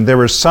Reformation, there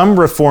were some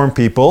Reformed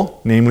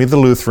people, namely the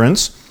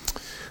Lutherans,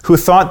 who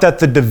thought that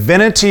the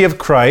divinity of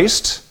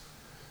Christ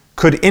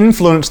could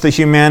influence the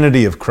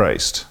humanity of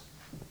Christ.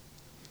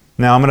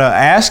 Now, I'm going to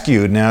ask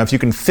you now if you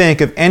can think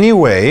of any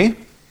way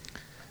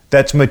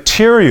that's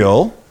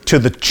material to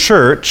the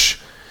church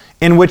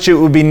in which it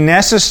would be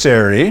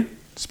necessary,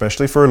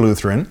 especially for a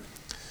Lutheran,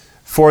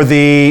 for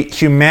the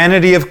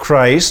humanity of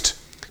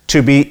Christ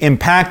to be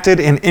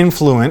impacted and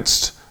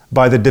influenced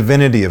by the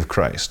divinity of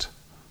Christ.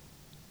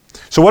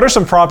 So what are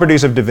some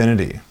properties of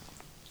divinity?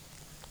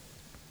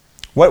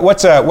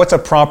 What's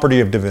a property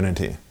of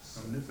divinity?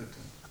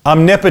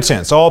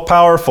 Omnipotence,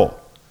 all-powerful,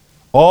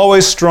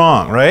 always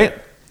strong, right?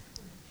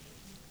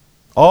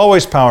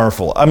 Always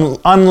powerful,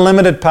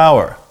 unlimited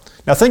power.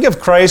 Now think of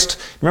Christ.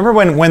 Remember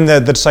when the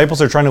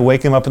disciples are trying to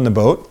wake him up in the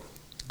boat?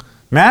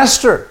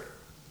 Master,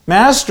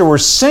 we're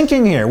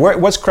sinking here.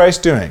 What's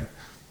Christ doing?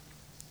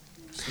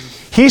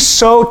 He's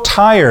so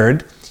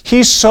tired,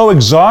 he's so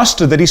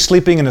exhausted that he's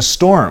sleeping in a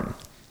storm.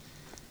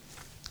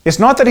 It's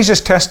not that he's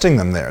just testing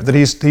them there, that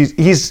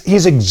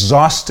he's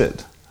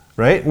exhausted,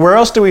 right? Where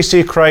else do we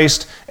see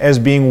Christ as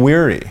being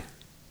weary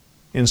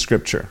in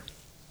Scripture?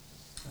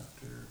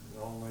 After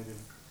the all-night,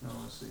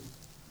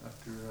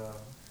 after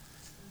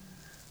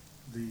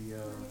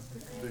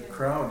the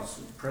crowds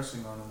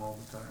pressing on him all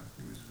the time.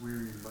 He was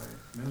wearied by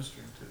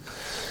ministering to them.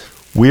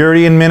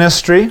 Weary in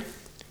ministry.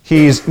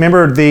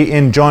 Remember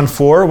in John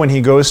 4 when he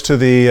goes to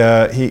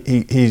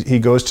he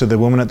goes to the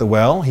woman at the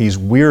well. He's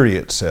weary,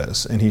 it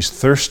says, and he's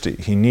thirsty.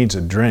 He needs a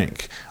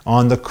drink.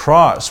 On the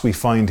cross we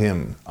find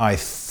him, I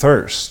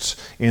thirst.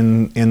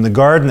 In the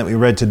garden that we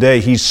read today,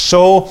 he's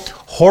so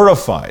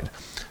horrified.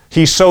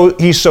 He's so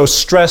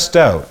stressed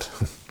out.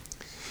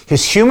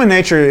 His human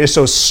nature is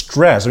so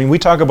stressed. I mean, we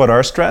talk about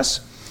our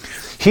stress.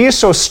 He is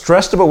so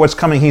stressed about what's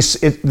coming.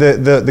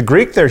 The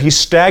Greek there, he's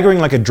staggering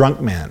like a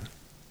drunk man.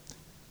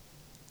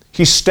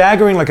 He's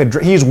staggering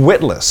he's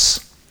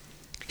witless.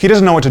 He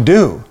doesn't know what to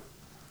do.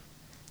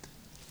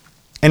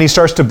 And he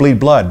starts to bleed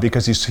blood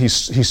because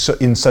he's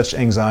in such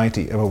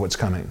anxiety about what's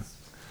coming.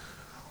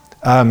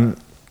 Well,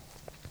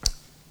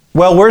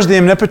 where's the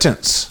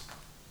omnipotence?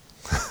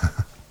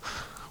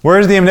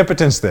 Where's the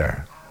omnipotence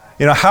there?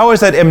 You know, how is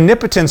that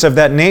omnipotence of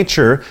that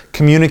nature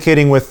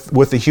communicating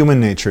with the human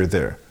nature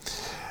there?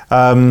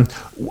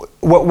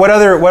 What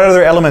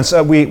other elements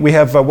we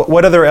have?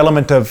 What other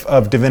element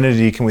of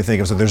divinity can we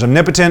think of? So there's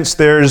omnipotence.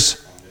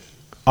 There's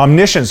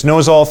omniscience,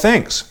 knows all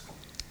things.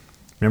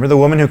 Remember the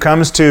woman who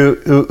comes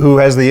who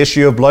has the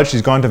issue of blood.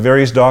 She's gone to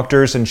various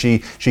doctors and she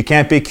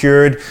can't be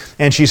cured.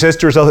 And she says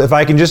to herself, "If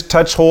I can just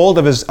touch hold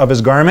of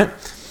his garment,"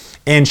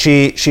 and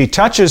she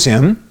touches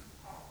him.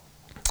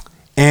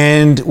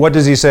 And what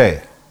does he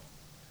say?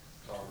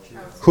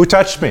 Who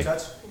touched me?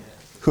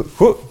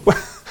 Who?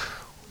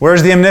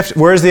 Where's the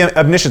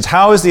omniscience?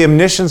 How is the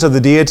omniscience of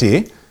the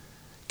deity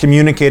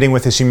communicating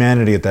with his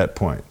humanity at that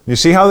point? You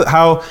see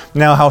how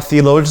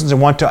theologians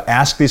want to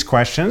ask these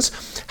questions?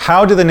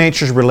 How do the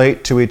natures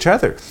relate to each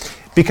other?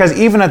 Because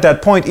even at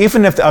that point,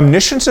 even if the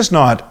omniscience is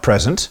not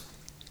present,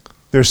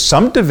 there's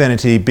some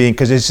divinity being,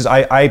 because it says,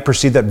 I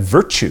perceive that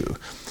virtue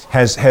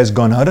has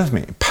gone out of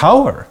me.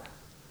 Power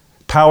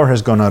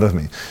has gone out of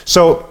me.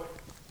 So,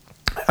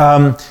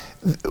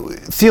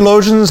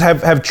 theologians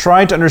have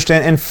tried to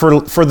understand, and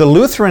for the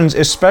Lutherans,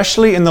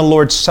 especially in the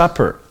Lord's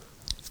Supper,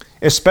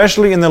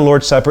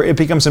 it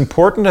becomes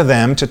important to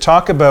them to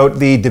talk about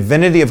the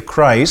divinity of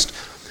Christ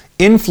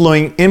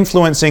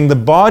influencing the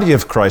body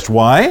of Christ.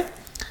 Why?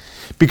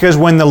 Because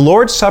when the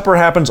Lord's Supper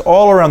happens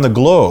all around the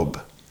globe,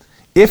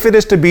 if it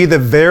is to be the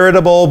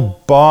veritable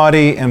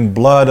body and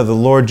blood of the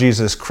Lord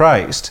Jesus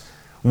Christ,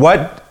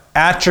 what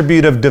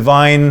attribute of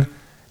divine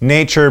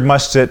nature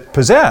must it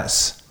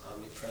possess?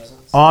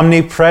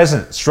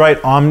 Omnipresence, right?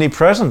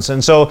 Omnipresence.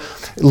 And so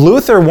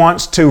Luther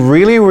wants to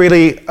really,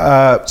 really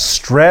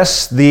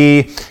stress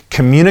the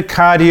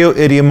communicatio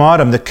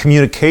idiomatum, the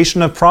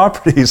communication of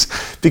properties,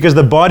 because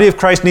the body of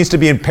Christ needs to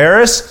be in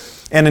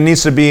Paris, and it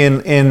needs to be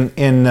in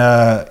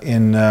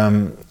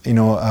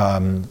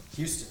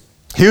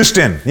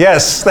Houston.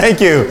 Yes,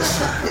 thank you.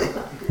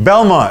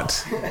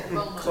 Beaumont.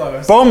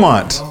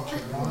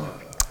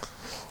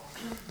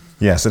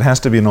 Yes, it has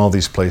to be in all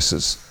these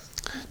places.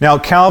 Now,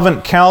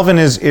 Calvin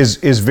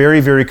is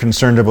very, very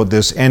concerned about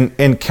this,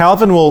 and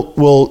Calvin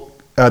will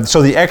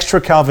so the extra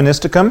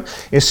Calvinisticum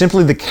is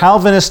simply the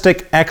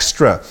Calvinistic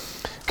extra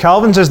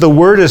Calvin says the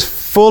Word is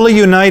fully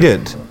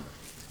united.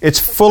 It's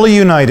fully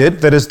united.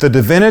 That is, the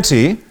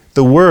divinity,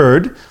 the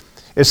Word,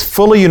 is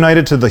fully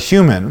united to the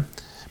human,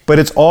 but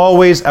it's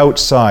always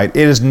outside.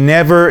 It is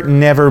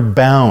never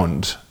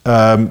bound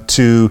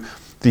to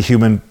the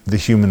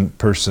human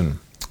person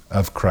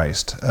of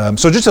Christ.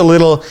 So just a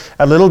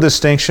little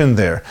distinction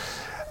there,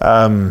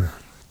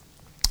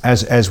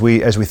 as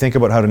we think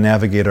about how to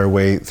navigate our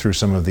way through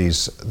some of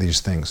these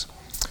things.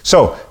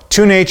 So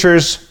 2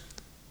 natures,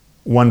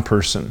 1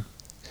 person.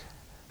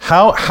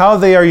 How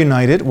they are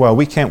united? Well,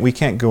 we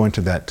can't go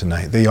into that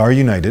tonight. They are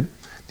united.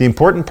 The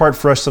important part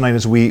for us tonight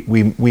is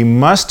we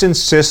must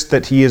insist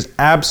that he is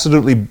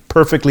absolutely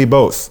perfectly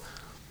both.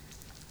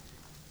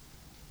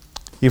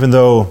 Even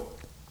though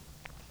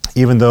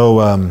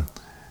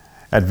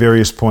at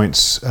various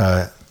points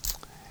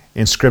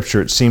in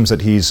Scripture it seems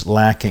that he's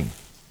lacking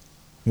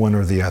one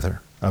or the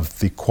other of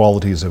the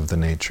qualities of the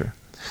nature.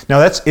 Now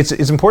it's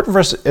important for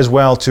us as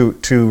well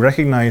to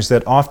recognize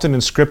that often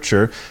in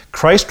Scripture,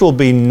 Christ will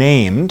be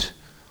named,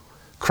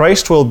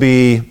 Christ will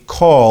be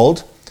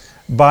called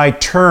by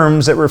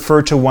terms that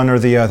refer to one or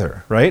the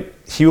other, right?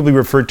 He will be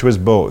referred to as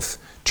both.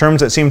 Terms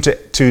that seem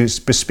to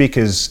bespeak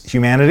his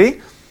humanity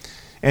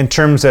and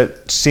terms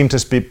that seem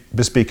to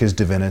bespeak his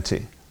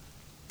divinity.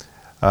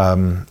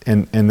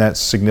 And that's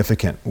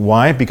significant.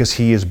 Why? Because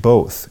he is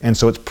both. And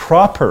so it's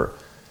proper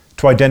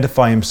to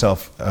identify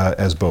himself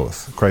as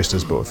both. Christ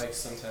is both. Like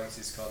sometimes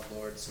he's called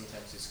Lord,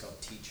 sometimes he's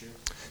called teacher.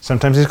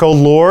 Sometimes he's called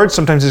Lord,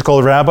 sometimes he's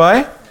called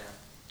Rabbi,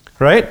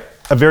 right?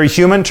 A very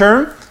human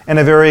term and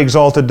a very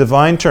exalted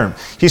divine term.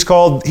 He's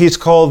called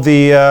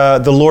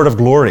the Lord of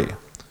glory.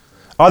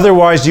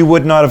 Otherwise, you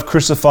would not have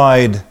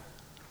crucified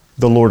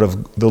the Lord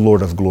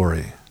of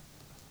glory.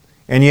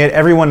 And yet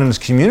everyone in his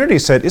community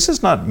said, "Is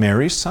this not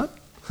Mary's son?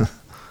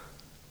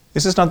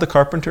 Is this not the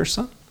carpenter's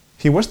son?"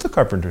 He was the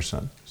carpenter's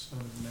son. Son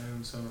of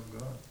man, Son of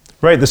God.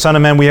 Right, the Son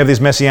of Man. We have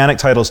these messianic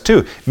titles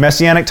too.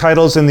 Messianic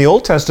titles in the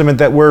Old Testament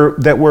that were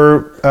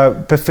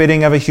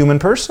befitting of a human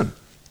person.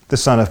 The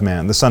Son of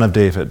Man, the Son of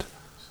David.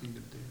 Seed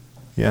of David.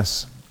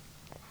 Yes.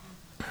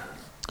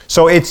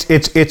 So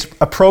it's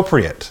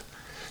appropriate.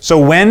 So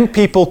when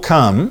people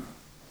come,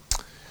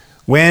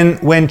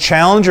 when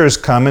challengers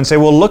come and say,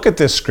 "Well, look at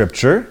this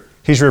Scripture.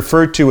 He's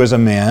referred to as a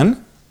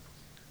man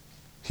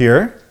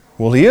here."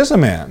 Well, he is a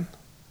man.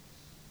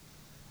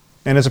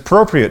 And it's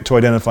appropriate to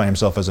identify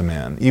himself as a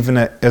man, even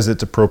as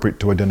it's appropriate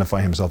to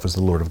identify himself as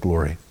the Lord of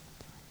glory.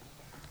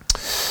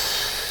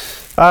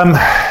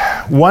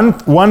 One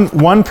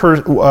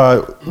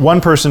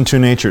person, 2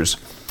 natures.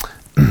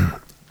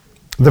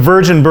 The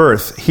virgin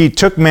birth. He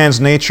took man's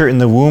nature in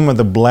the womb of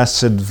the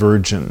Blessed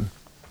Virgin.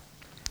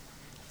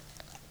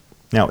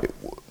 Now,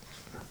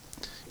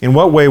 in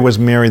what way was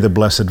Mary the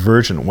Blessed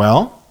Virgin?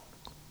 Well,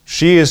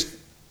 she is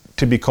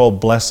to be called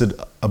blessed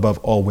above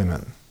all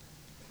women.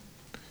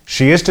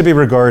 She is to be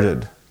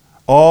regarded.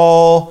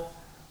 All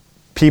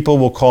people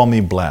will call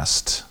me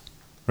blessed.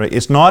 Right?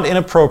 It's not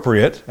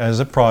inappropriate as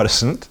a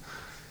Protestant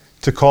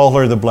to call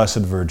her the Blessed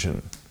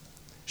Virgin.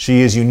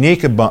 She is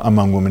unique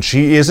among women.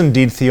 She is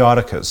indeed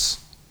Theotokos.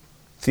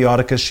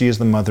 Theotokos, she is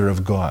the mother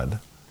of God.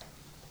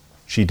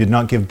 She did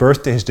not give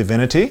birth to his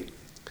divinity,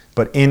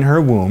 but in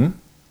her womb,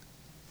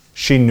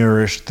 she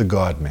nourished the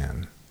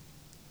God-man.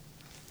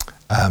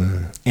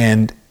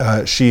 And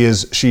she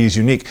is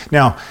unique.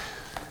 Now,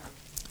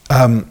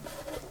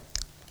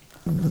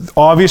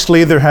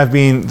 obviously, there have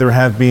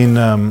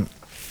been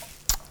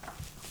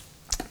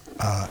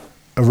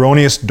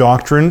erroneous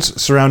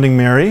doctrines surrounding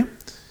Mary.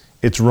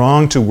 It's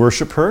wrong to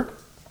worship her.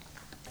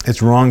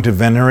 It's wrong to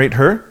venerate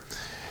her.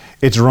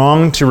 It's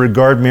wrong to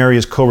regard Mary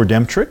as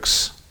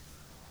co-redemptrix,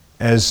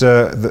 as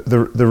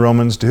the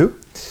Romans do.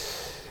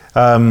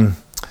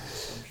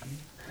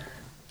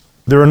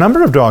 There are a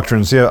number of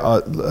doctrines,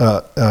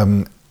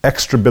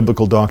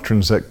 extra-biblical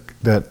doctrines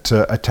that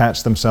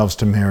attach themselves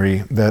to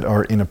Mary that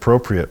are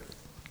inappropriate.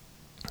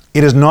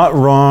 It is not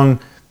wrong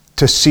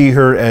to see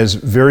her as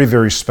very,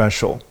 very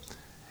special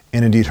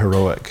and indeed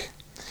heroic.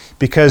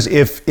 Because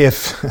if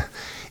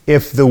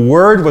the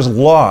Word was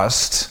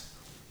lost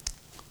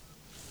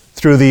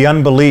through the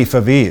unbelief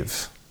of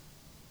Eve,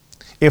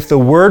 if the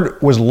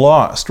Word was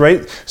lost,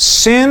 right?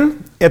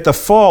 Sin at the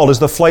fall is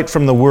the flight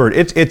from the Word.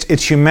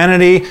 It's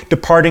humanity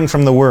departing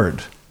from the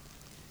Word.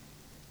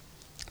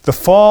 The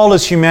fall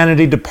is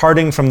humanity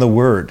departing from the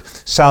Word.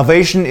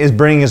 Salvation is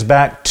bringing us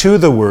back to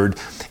the Word.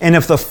 And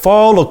if the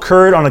fall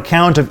occurred on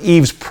account of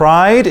Eve's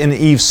pride and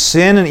Eve's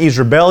sin and Eve's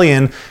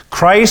rebellion,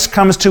 Christ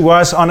comes to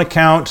us on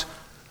account,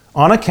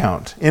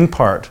 in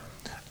part,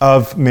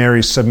 of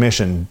Mary's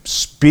submission.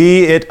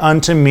 Be it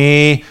unto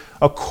me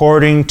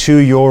according to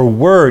your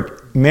word.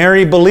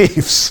 Mary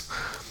believes.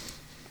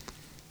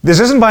 This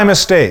isn't by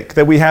mistake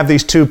that we have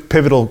these 2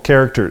 pivotal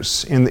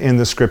characters in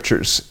the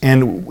Scriptures.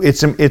 And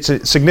it's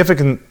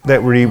significant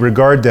that we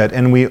regard that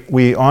and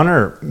we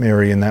honor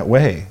Mary in that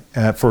way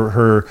for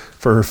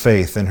her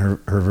faith and her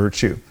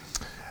virtue.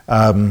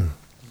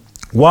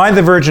 Why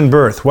the virgin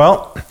birth?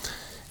 Well,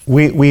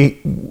 we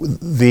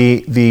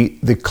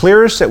the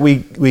clearest that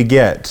we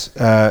get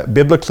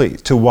biblically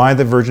to why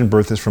the virgin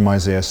birth is from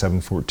Isaiah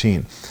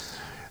 7:14.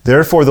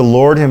 Therefore, the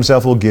Lord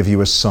himself will give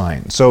you a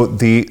sign. So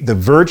the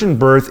virgin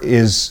birth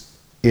is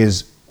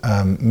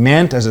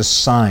meant as a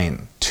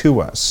sign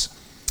to us,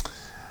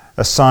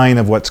 a sign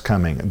of what's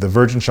coming. The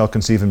virgin shall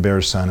conceive and bear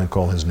a son and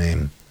call his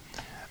name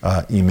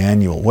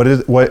Emmanuel. What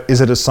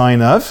is it a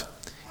sign of?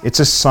 It's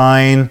a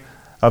sign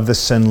of the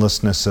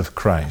sinlessness of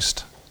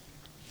Christ.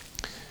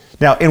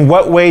 Now, in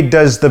what way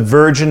does the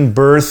virgin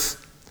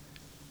birth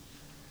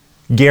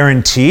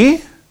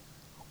guarantee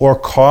or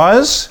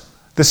cause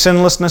the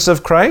sinlessness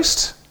of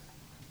Christ?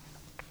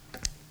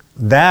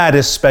 That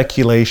is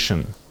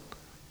speculation,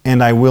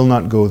 and I will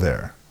not go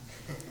there.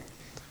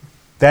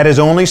 That is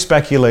only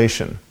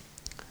speculation.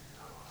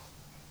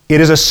 It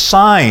is a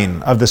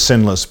sign of the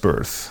sinless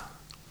birth.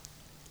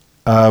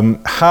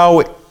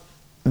 How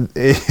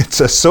it's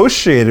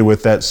associated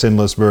with that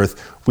sinless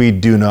birth, we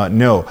do not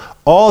know.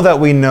 All that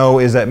we know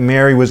is that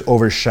Mary was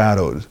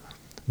overshadowed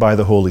by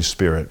the Holy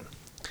Spirit.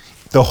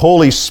 The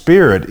Holy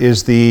Spirit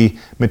is the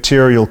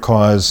material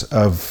cause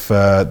of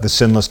the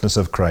sinlessness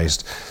of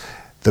Christ.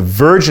 The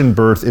virgin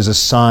birth is a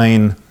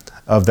sign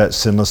of that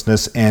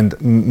sinlessness, and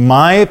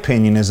my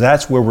opinion is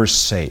that's where we're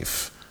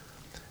safe.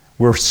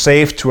 We're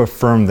safe to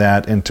affirm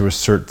that and to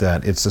assert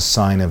that. It's a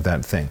sign of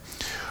that thing.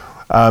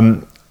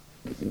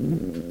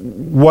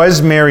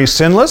 Was Mary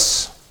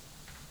sinless?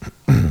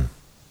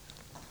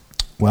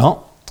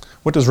 Well,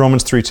 what does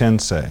Romans 3:10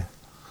 say?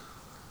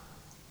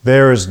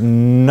 There is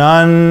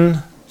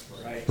none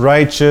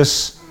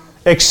righteous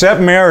except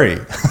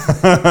Mary.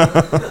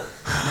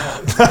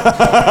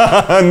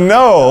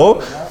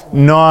 No,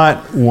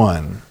 not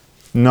one.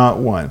 Not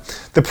one.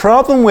 The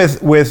problem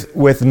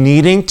with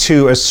needing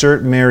to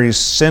assert Mary's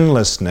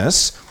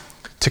sinlessness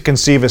to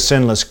conceive a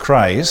sinless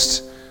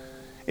Christ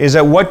is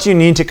that what do you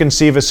need to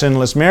conceive a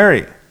sinless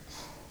Mary?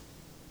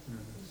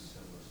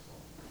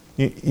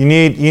 You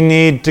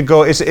need to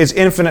go, it's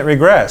infinite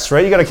regress,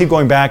 right? You got to keep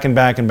going back and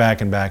back and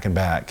back and back and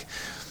back.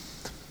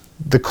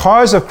 The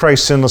cause of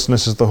Christ's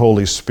sinlessness is the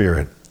Holy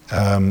Spirit.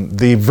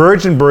 The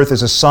virgin birth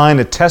is a sign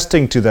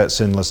attesting to that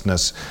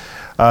sinlessness.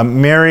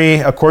 Mary,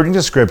 according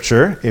to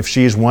Scripture, if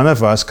she is one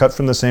of us, cut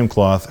from the same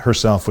cloth,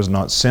 herself was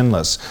not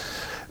sinless.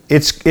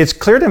 It's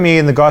clear to me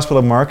in the Gospel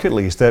of Mark, at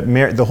least, that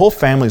the whole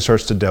family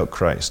starts to doubt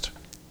Christ.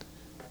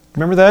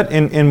 Remember that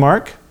in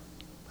Mark?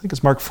 I think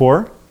it's Mark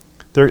 4.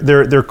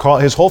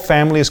 His whole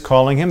family is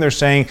calling him. They're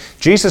saying,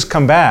 Jesus,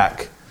 come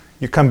back.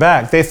 You come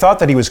back. They thought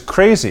that he was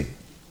crazy.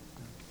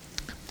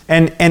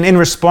 And in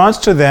response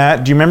to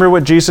that, do you remember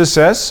what Jesus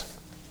says?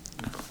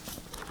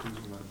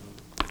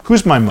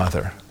 Who's my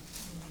mother?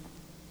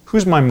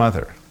 Who's my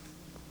mother?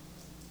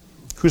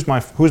 Who's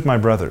my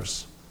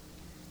brothers?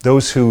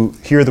 Those who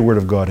hear the word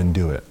of God and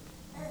do it.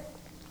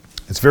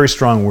 It's a very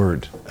strong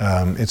word.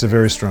 It's a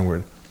very strong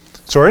word.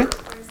 Sorry?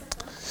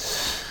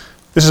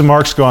 This is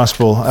Mark's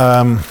Gospel.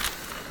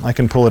 I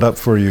can pull it up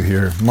for you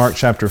here. Mark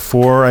chapter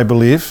 4, I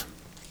believe.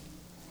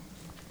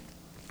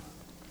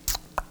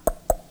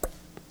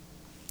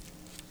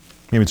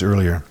 Maybe it's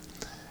earlier.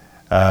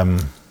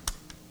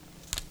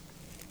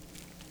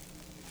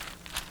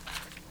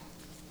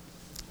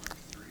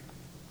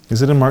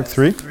 Is it in Mark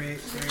 3?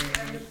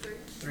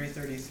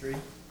 3:33.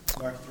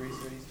 Mark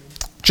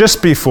 3:33.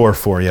 Just before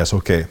 4, yes,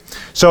 okay.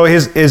 So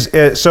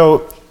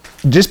so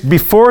just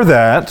before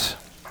that,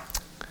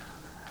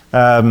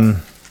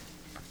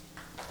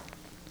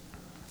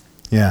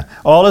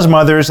 all his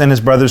mothers and his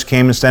brothers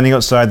came, and standing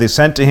outside, they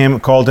sent to him,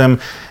 called him,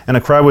 and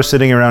a crowd was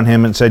sitting around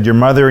him and said, "Your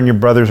mother and your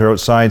brothers are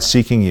outside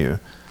seeking you."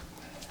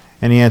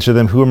 And he answered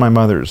them, "Who are my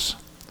mothers?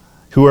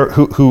 Who are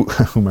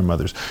my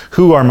mothers?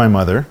 Who are my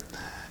mother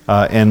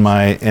and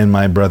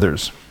my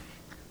brothers?"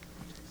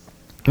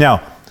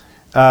 Now,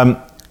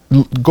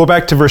 go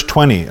back to verse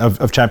 20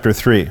 of chapter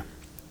 3.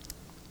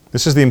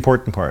 This is the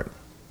important part.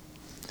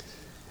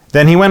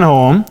 Then he went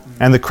home,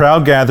 and the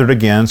crowd gathered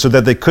again, so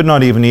that they could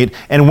not even eat.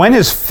 And when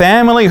his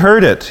family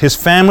heard it, his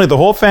family, the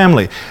whole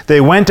family,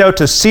 they went out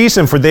to seize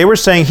him, for they were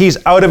saying, "He's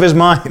out of his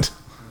mind.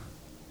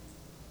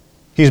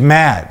 He's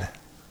mad."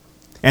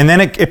 And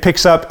then it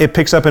picks up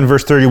in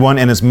verse 31,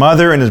 and his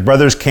mother and his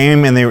brothers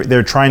came, and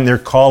they're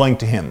calling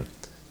to him,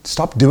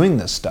 "Stop doing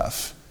this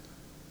stuff."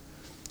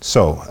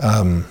 So,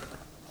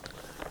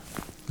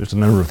 there's a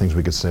number of things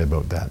we could say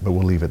about that, but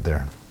we'll leave it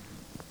there.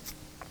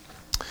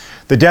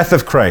 The death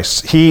of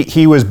Christ.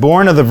 He was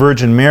born of the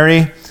Virgin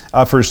Mary,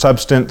 of her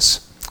substance,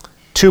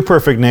 two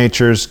perfect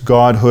natures,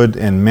 godhood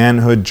and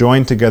manhood,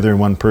 joined together in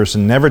one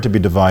person, never to be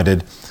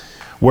divided,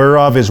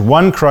 whereof is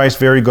one Christ,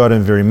 very God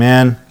and very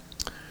man,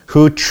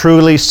 who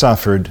truly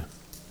suffered,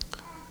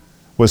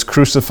 was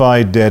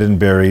crucified, dead, and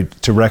buried,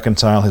 to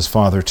reconcile his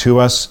Father to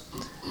us,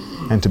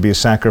 and to be a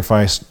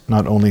sacrifice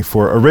not only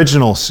for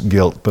original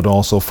guilt, but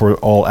also for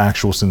all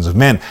actual sins of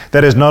men.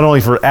 That is, not only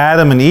for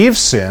Adam and Eve's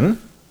sin,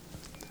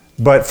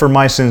 but for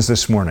my sins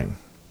this morning,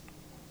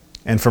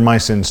 and for my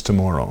sins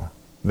tomorrow,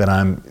 that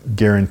I'm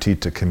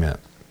guaranteed to commit.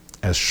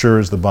 as sure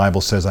as the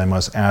Bible says I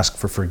must ask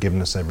for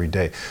forgiveness every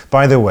day.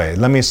 By the way,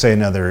 let me say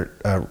another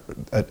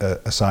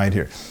aside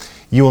here.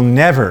 You will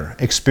never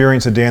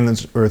experience a day on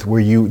this earth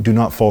where you do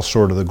not fall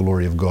short of the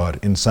glory of God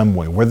in some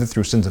way, whether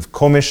through sins of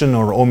commission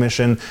or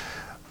omission.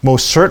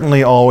 Most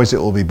certainly, always, it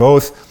will be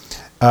both.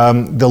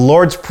 The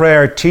Lord's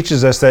Prayer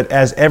teaches us that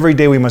as every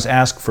day we must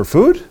ask for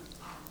food,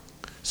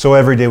 so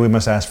every day we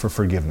must ask for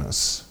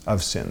forgiveness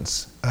of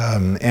sins.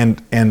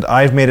 And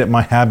I've made it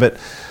my habit.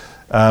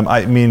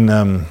 Every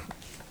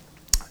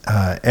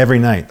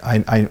night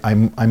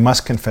I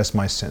must confess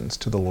my sins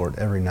to the Lord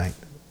every night,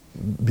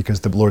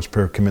 because the Lord's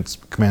Prayer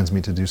commands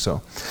me to do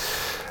so.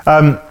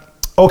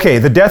 Okay,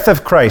 the death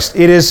of Christ.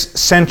 It is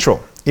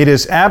central. It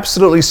is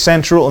absolutely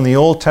central in the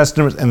Old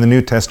Testament and the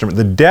New Testament.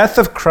 The death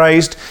of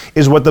Christ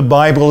is what the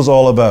Bible is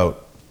all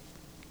about.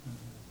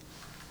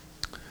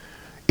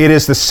 It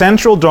is the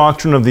central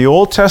doctrine of the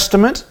Old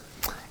Testament,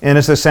 and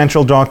it's the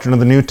central doctrine of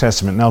the New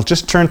Testament. Now,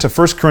 just turn to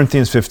 1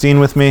 Corinthians 15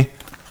 with me.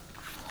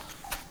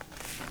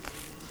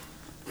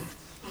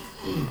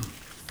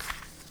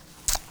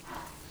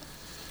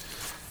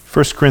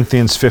 First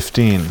Corinthians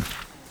 15.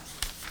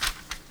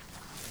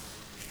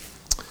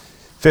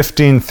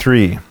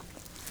 15:3.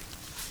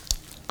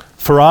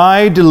 For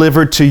I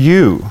delivered to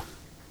you,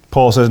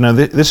 Paul says, now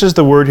this is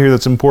the word here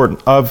that's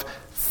important, of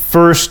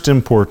first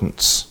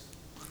importance.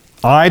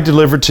 I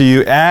delivered to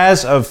you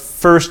as of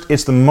first,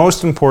 it's the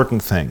most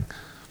important thing.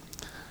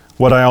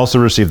 What I also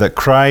received, that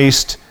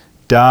Christ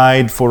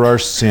died for our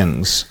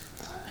sins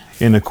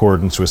in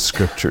accordance with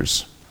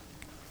Scriptures.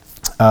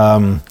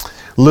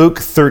 Luke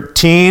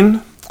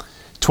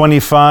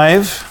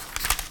 13:25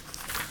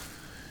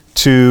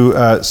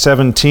 to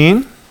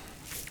 17.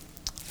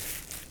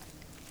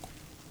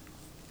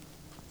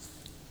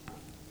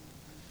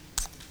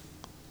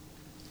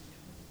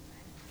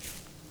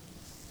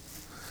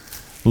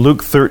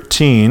 Luke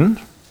 13.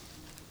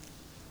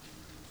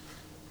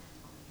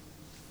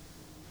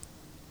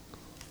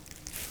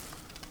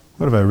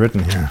 What have I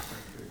written here?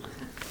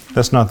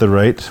 That's not the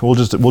right. We'll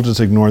just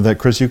ignore that.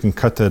 Chris, you can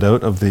cut that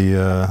out of the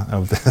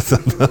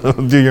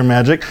do your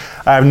magic.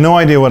 I have no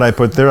idea what I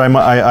put there.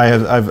 I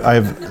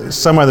have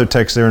some other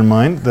text there in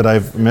mind that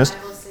I've missed.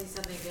 I will say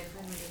something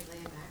different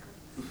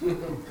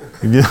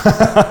when you play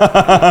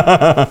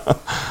it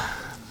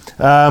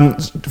back.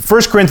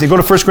 1 Corinthians. Go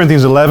to 1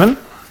 Corinthians 11.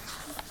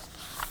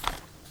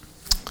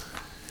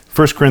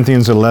 1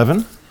 Corinthians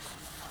 11.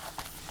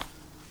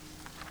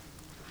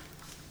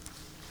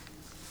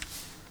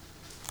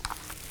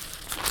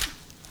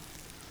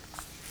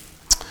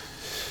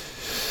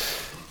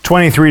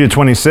 (23 to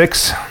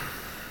 26).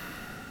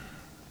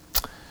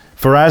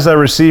 For as I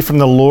received from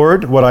the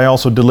Lord what I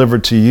also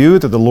delivered to you,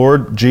 that the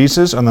Lord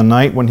Jesus, on the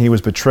night when he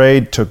was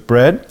betrayed, took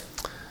bread,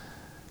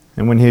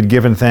 and when he had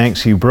given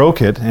thanks, he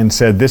broke it and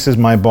said, "This is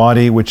my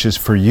body, which is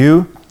for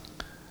you.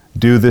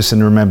 Do this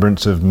in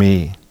remembrance of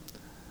me."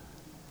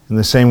 In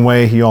the same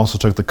way, he also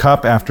took the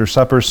cup after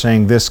supper,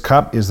 saying, "This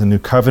cup is the new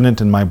covenant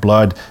in my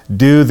blood.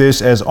 Do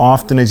this as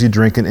often as you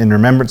drink it in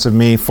remembrance of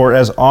me. For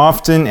as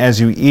often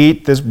as you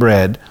eat this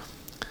bread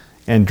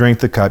and drink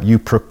the cup, you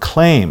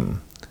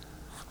proclaim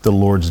the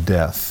Lord's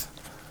death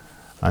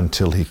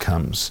until he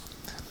comes."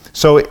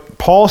 So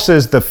Paul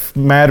says the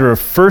matter of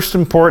first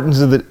importance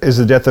is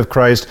the death of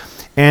Christ,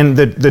 and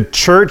the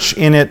church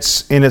in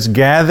its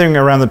gathering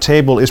around the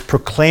table is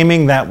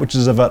proclaiming that which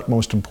is of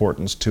utmost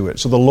importance to it.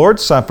 So the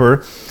Lord's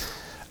Supper,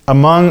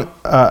 among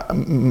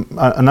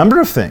a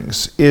number of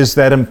things, is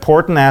that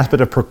important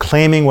aspect of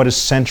proclaiming what is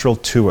central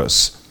to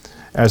us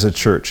as a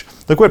church.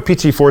 Look what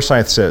P.T.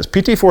 Forsyth says.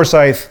 P.T.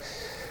 Forsyth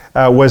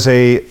was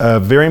a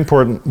very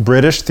important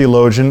British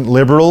theologian,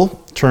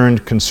 liberal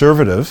turned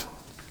conservative.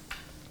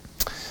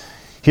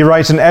 He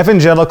writes, "An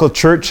evangelical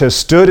church has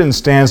stood and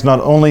stands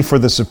not only for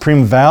the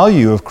supreme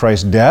value of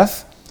Christ's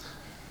death,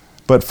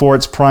 but for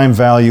its prime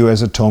value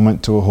as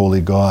atonement to a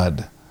holy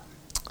God,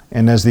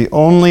 and as the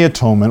only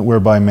atonement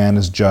whereby man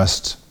is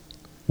just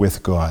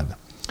with God."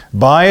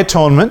 By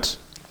atonement,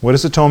 what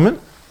is atonement?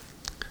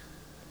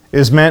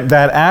 Is meant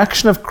that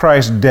action of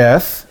Christ's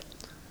death,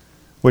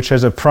 which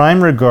has a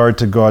prime regard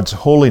to God's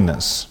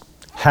holiness,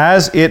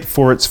 has it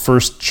for its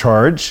first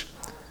charge,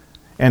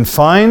 and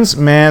finds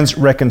man's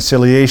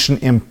reconciliation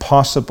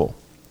impossible,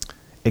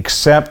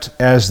 except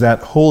as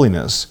that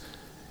holiness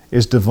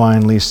is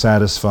divinely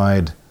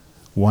satisfied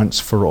once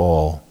for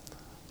all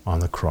on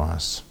the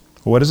cross.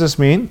 What does this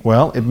mean?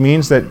 Well, it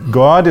means that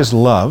God is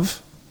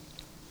love.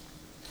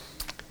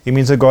 It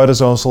means that God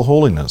is also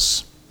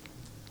holiness.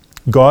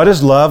 God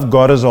is love,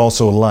 God is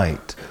also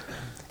light.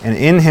 And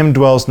in him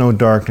dwells no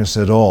darkness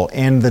at all.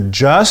 And the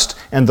just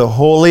and the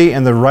holy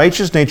and the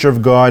righteous nature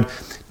of God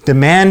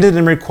demanded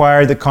and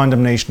required the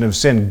condemnation of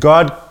sin.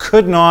 God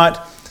could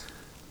not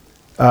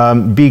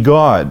be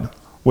God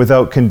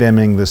without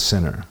condemning the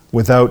sinner,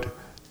 without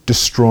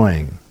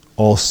destroying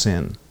all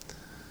sin.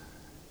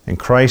 And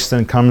Christ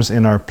then comes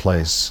in our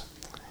place,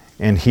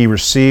 and he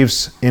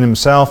receives in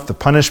himself the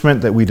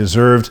punishment that we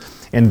deserved.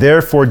 And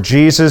therefore,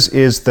 Jesus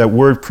is the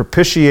word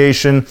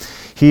propitiation.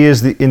 He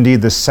is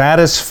indeed the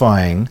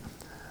satisfying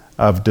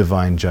of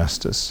divine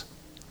justice.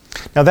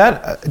 Now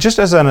that, just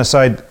as an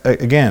aside,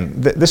 again,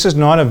 this is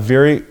not a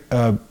very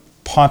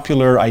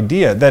popular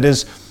idea. That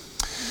is,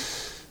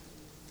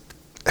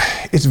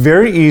 it's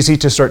very easy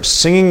to start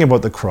singing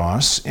about the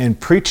cross and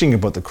preaching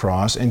about the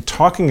cross and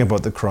talking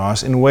about the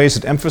cross in ways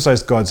that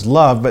emphasize God's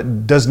love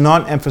but does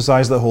not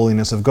emphasize the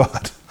holiness of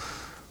God.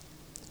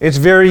 It's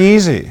very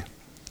easy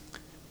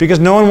because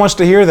no one wants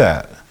to hear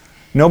that.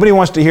 Nobody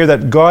wants to hear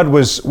that God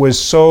was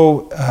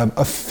so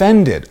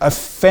offended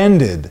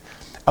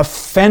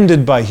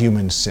by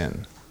human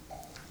sin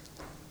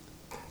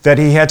that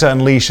he had to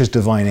unleash his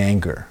divine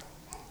anger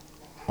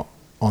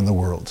on the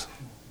world.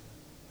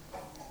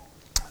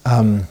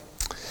 I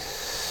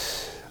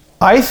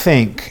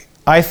think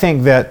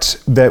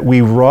that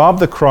we rob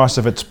the cross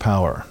of its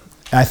power.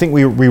 I think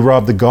we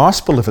rob the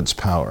gospel of its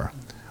power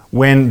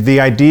when the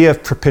idea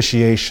of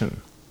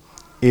propitiation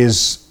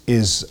is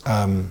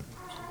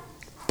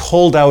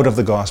pulled out of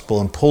the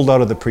gospel and pulled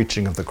out of the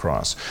preaching of the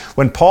cross.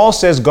 When Paul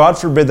says, God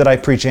forbid that I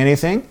preach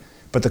anything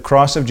but the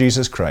cross of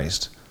Jesus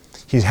Christ,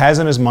 he has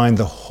in his mind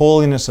the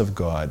holiness of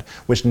God,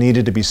 which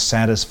needed to be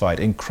satisfied.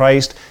 And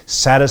Christ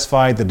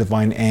satisfied the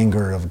divine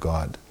anger of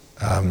God.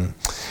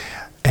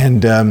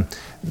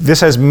 This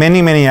has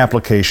many, many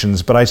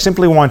applications, but I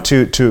simply want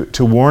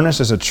to warn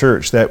us as a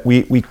church that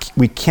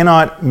we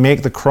cannot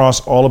make the cross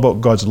all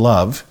about God's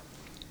love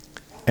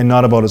and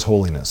not about his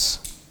holiness.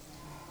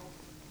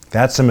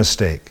 That's a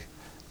mistake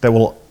that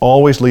will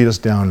always lead us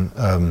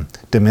down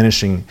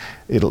diminishing.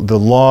 The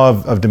law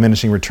of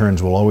diminishing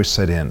returns will always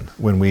set in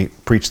when we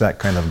preach that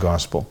kind of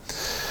gospel.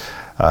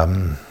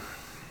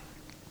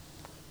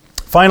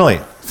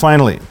 Finally,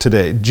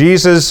 today,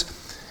 Jesus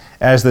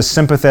as the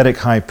sympathetic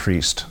high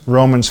priest.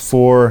 Romans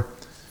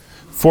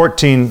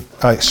 4:14.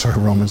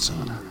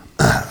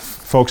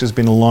 Folks, it's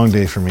been a long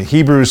day for me.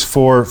 Hebrews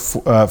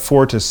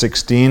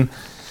 4:4-16.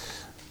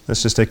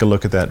 Let's just take a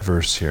look at that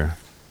verse here.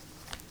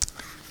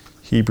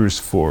 Hebrews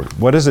 4.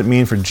 What does it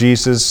mean for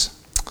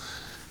Jesus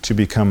to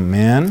become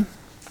man?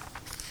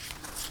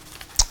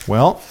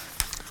 Well,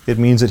 it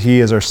means that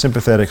he is our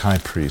sympathetic high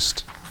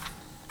priest.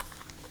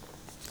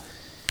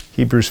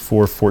 Hebrews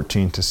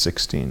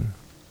 4:14-16.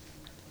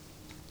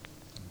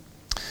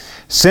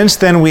 Since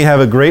then we have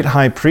a great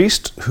high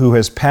priest who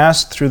has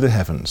passed through the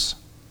heavens,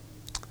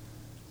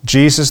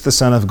 Jesus the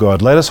Son of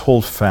God. Let us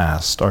hold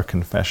fast our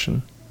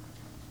confession.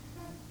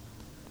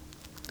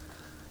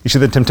 You see,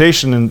 the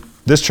temptation in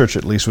this church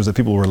at least was that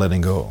people were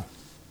letting go,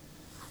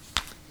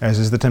 as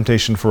is the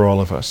temptation for all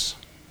of us.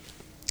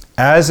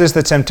 As is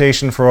the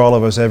temptation for all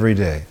of us every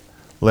day.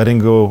 Letting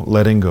go,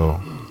 letting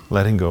go,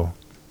 letting go.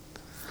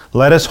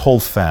 Let us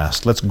hold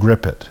fast. Let's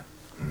grip it.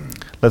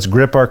 Let's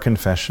grip our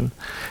confession.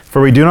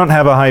 For we do not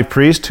have a high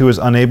priest who is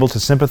unable to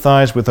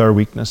sympathize with our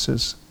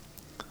weaknesses,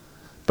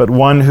 but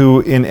one who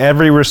in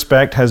every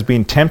respect has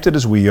been tempted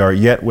as we are,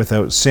 yet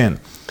without sin.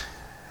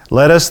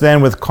 Let us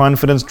then with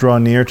confidence draw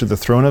near to the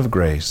throne of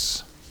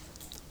grace,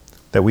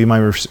 that we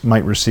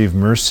might receive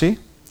mercy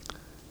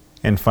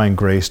and find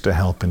grace to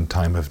help in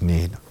time of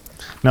need.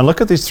 Now look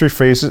at these three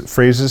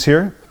phrases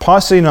here.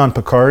 Posse non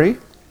peccari,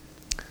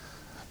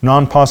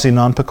 non posse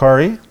non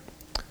peccari,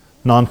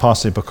 non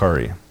posse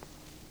peccari.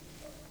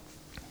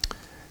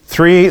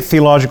 Three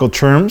theological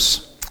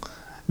terms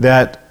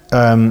that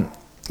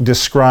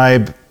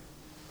describe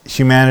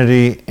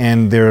humanity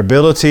and their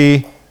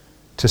ability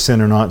to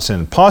sin or not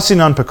sin. Posse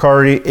non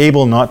peccari,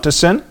 able not to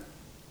sin.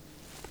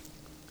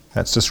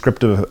 That's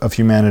descriptive of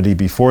humanity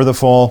before the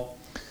fall.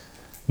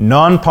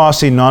 Non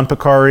posse non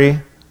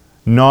peccari,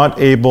 not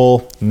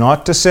able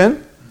not to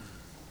sin.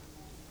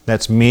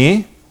 That's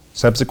me,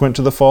 subsequent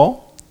to the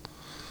fall,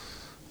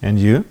 and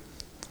you.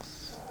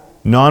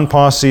 Non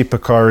posse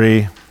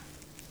peccari.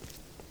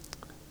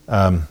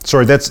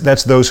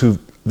 That's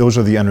those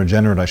are the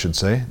unregenerate, I should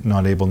say,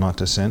 not able not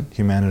to sin,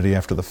 humanity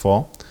after the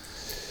fall.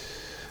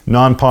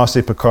 Non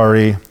posse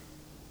peccari,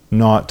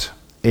 not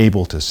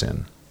able to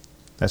sin.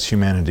 That's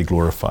humanity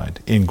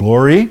glorified. In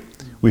glory,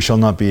 we shall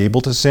not be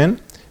able to sin.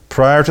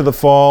 Prior to the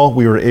fall,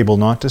 we were able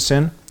not to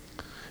sin.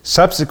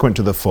 Subsequent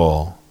to the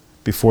fall,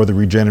 before the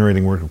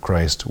regenerating work of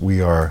Christ,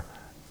 we were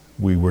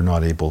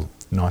not able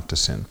not to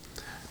sin.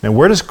 Now,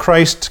 where does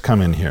Christ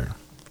come in here?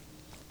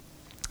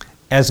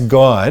 As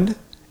God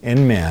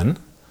and man,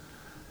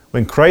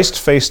 when Christ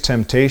faced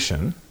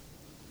temptation,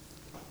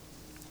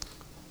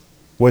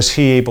 was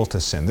he able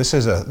to sin? This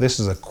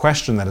is a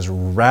question that has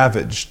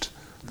ravaged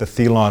the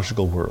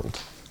theological world.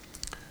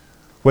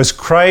 Was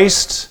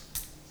Christ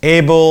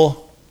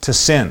able to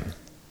sin?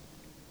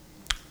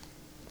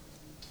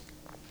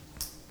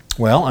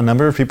 Well, a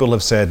number of people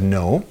have said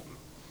no,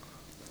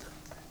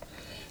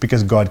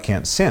 because God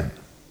can't sin.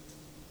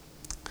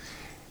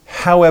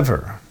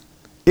 However,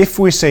 if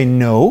we say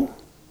no,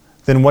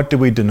 then what do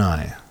we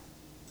deny?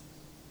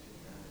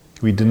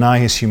 We deny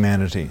his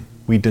humanity.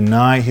 We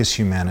deny his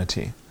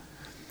humanity.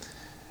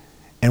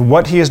 And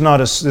what he is not,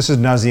 this is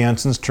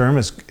Nazianzen's term,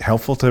 is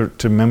helpful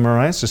to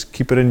memorize. Just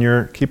keep it in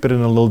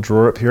a little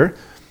drawer up here.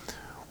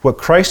 What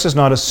Christ has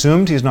not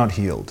assumed, he is not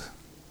healed.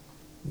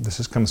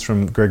 This comes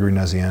from Gregory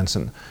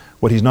Nazianzen.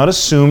 What he's not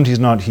assumed, he's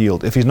not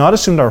healed. If he's not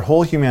assumed our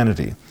whole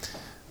humanity,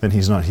 then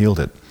he's not healed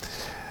it.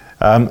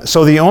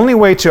 So the only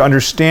way to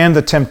understand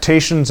the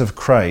temptations of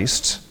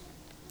Christ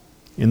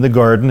in the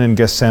garden, in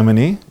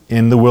Gethsemane,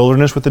 in the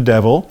wilderness with the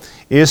devil,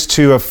 is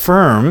to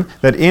affirm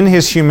that in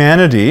his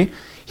humanity,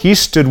 he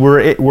stood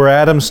where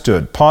Adam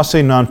stood,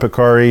 posse non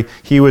peccari.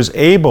 He was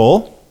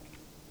able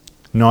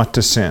not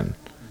to sin.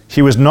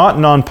 He was not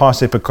non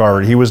posse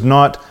peccari. He was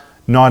not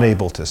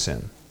able to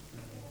sin.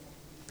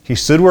 He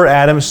stood where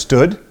Adam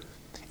stood,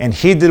 and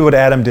he did what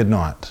Adam did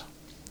not.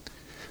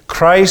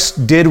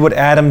 Christ did what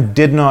Adam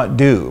did not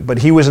do, but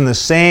he was in the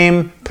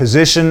same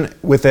position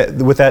with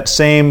that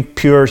same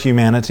pure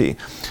humanity.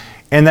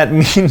 And that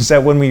means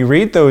that when we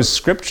read those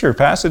scripture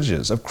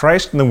passages of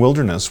Christ in the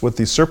wilderness with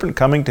the serpent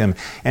coming to him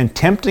and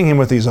tempting him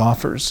with these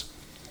offers,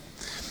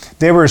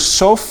 they were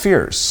so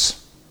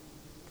fierce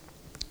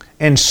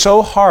and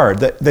so hard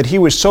that he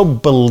was so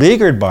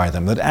beleaguered by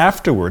them that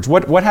afterwards,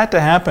 what had to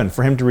happen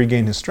for him to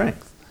regain his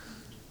strength?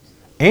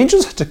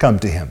 Angels had to come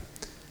to him.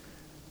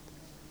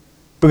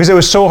 Because it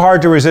was so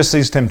hard to resist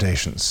these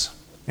temptations.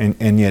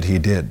 And yet he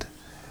did.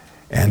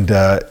 And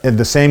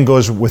the same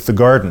goes with the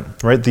garden,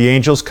 right? The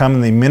angels come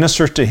and they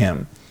minister to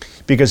him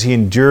because he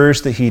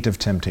endures the heat of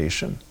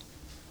temptation.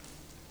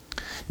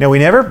 Now, we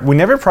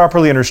never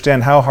properly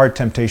understand how hard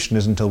temptation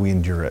is until we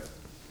endure it.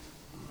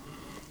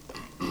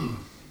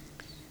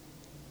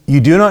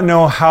 You do not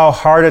know how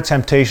hard a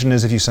temptation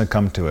is if you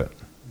succumb to it.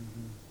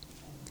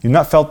 You've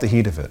not felt the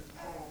heat of it.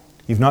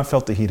 You've not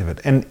felt the heat of it.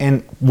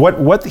 And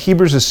what the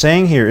Hebrews is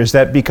saying here is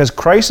that because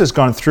Christ has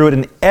gone through it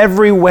in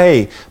every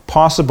way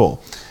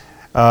possible,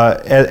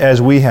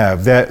 as we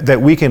have,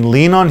 that we can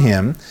lean on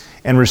him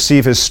and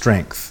receive his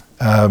strength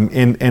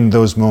in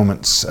those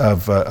moments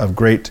of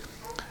great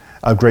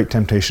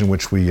temptation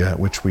which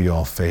we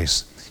all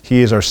face.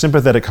 He is our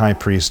sympathetic high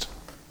priest.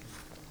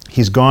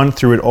 He's gone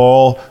through it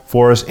all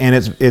for us, and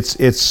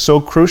it's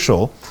so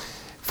crucial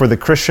for the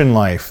Christian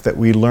life that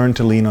we learn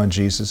to lean on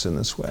Jesus in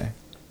this way.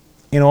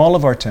 In all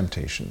of our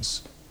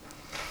temptations,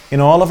 in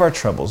all of our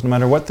troubles, no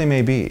matter what they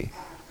may be,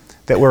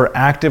 that we're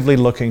actively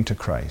looking to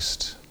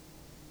Christ.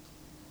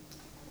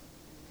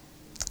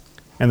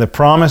 And the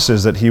promise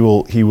is that He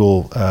will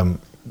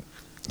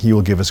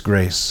give us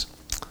grace,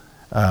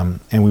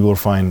 and we will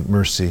find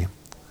mercy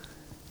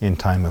in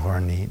time of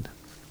our need.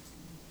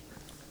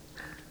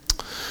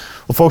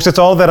 Well, folks, that's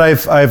all that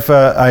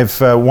I've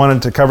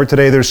wanted to cover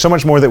today. There's so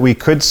much more that we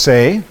could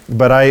say,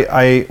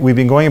 but we've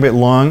been going a bit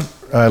long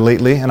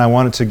lately, and I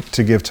wanted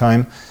to give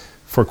time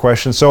for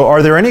questions. So,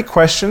 are there any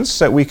questions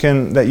that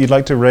you'd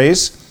like to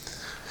raise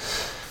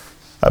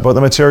about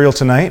the material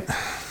tonight?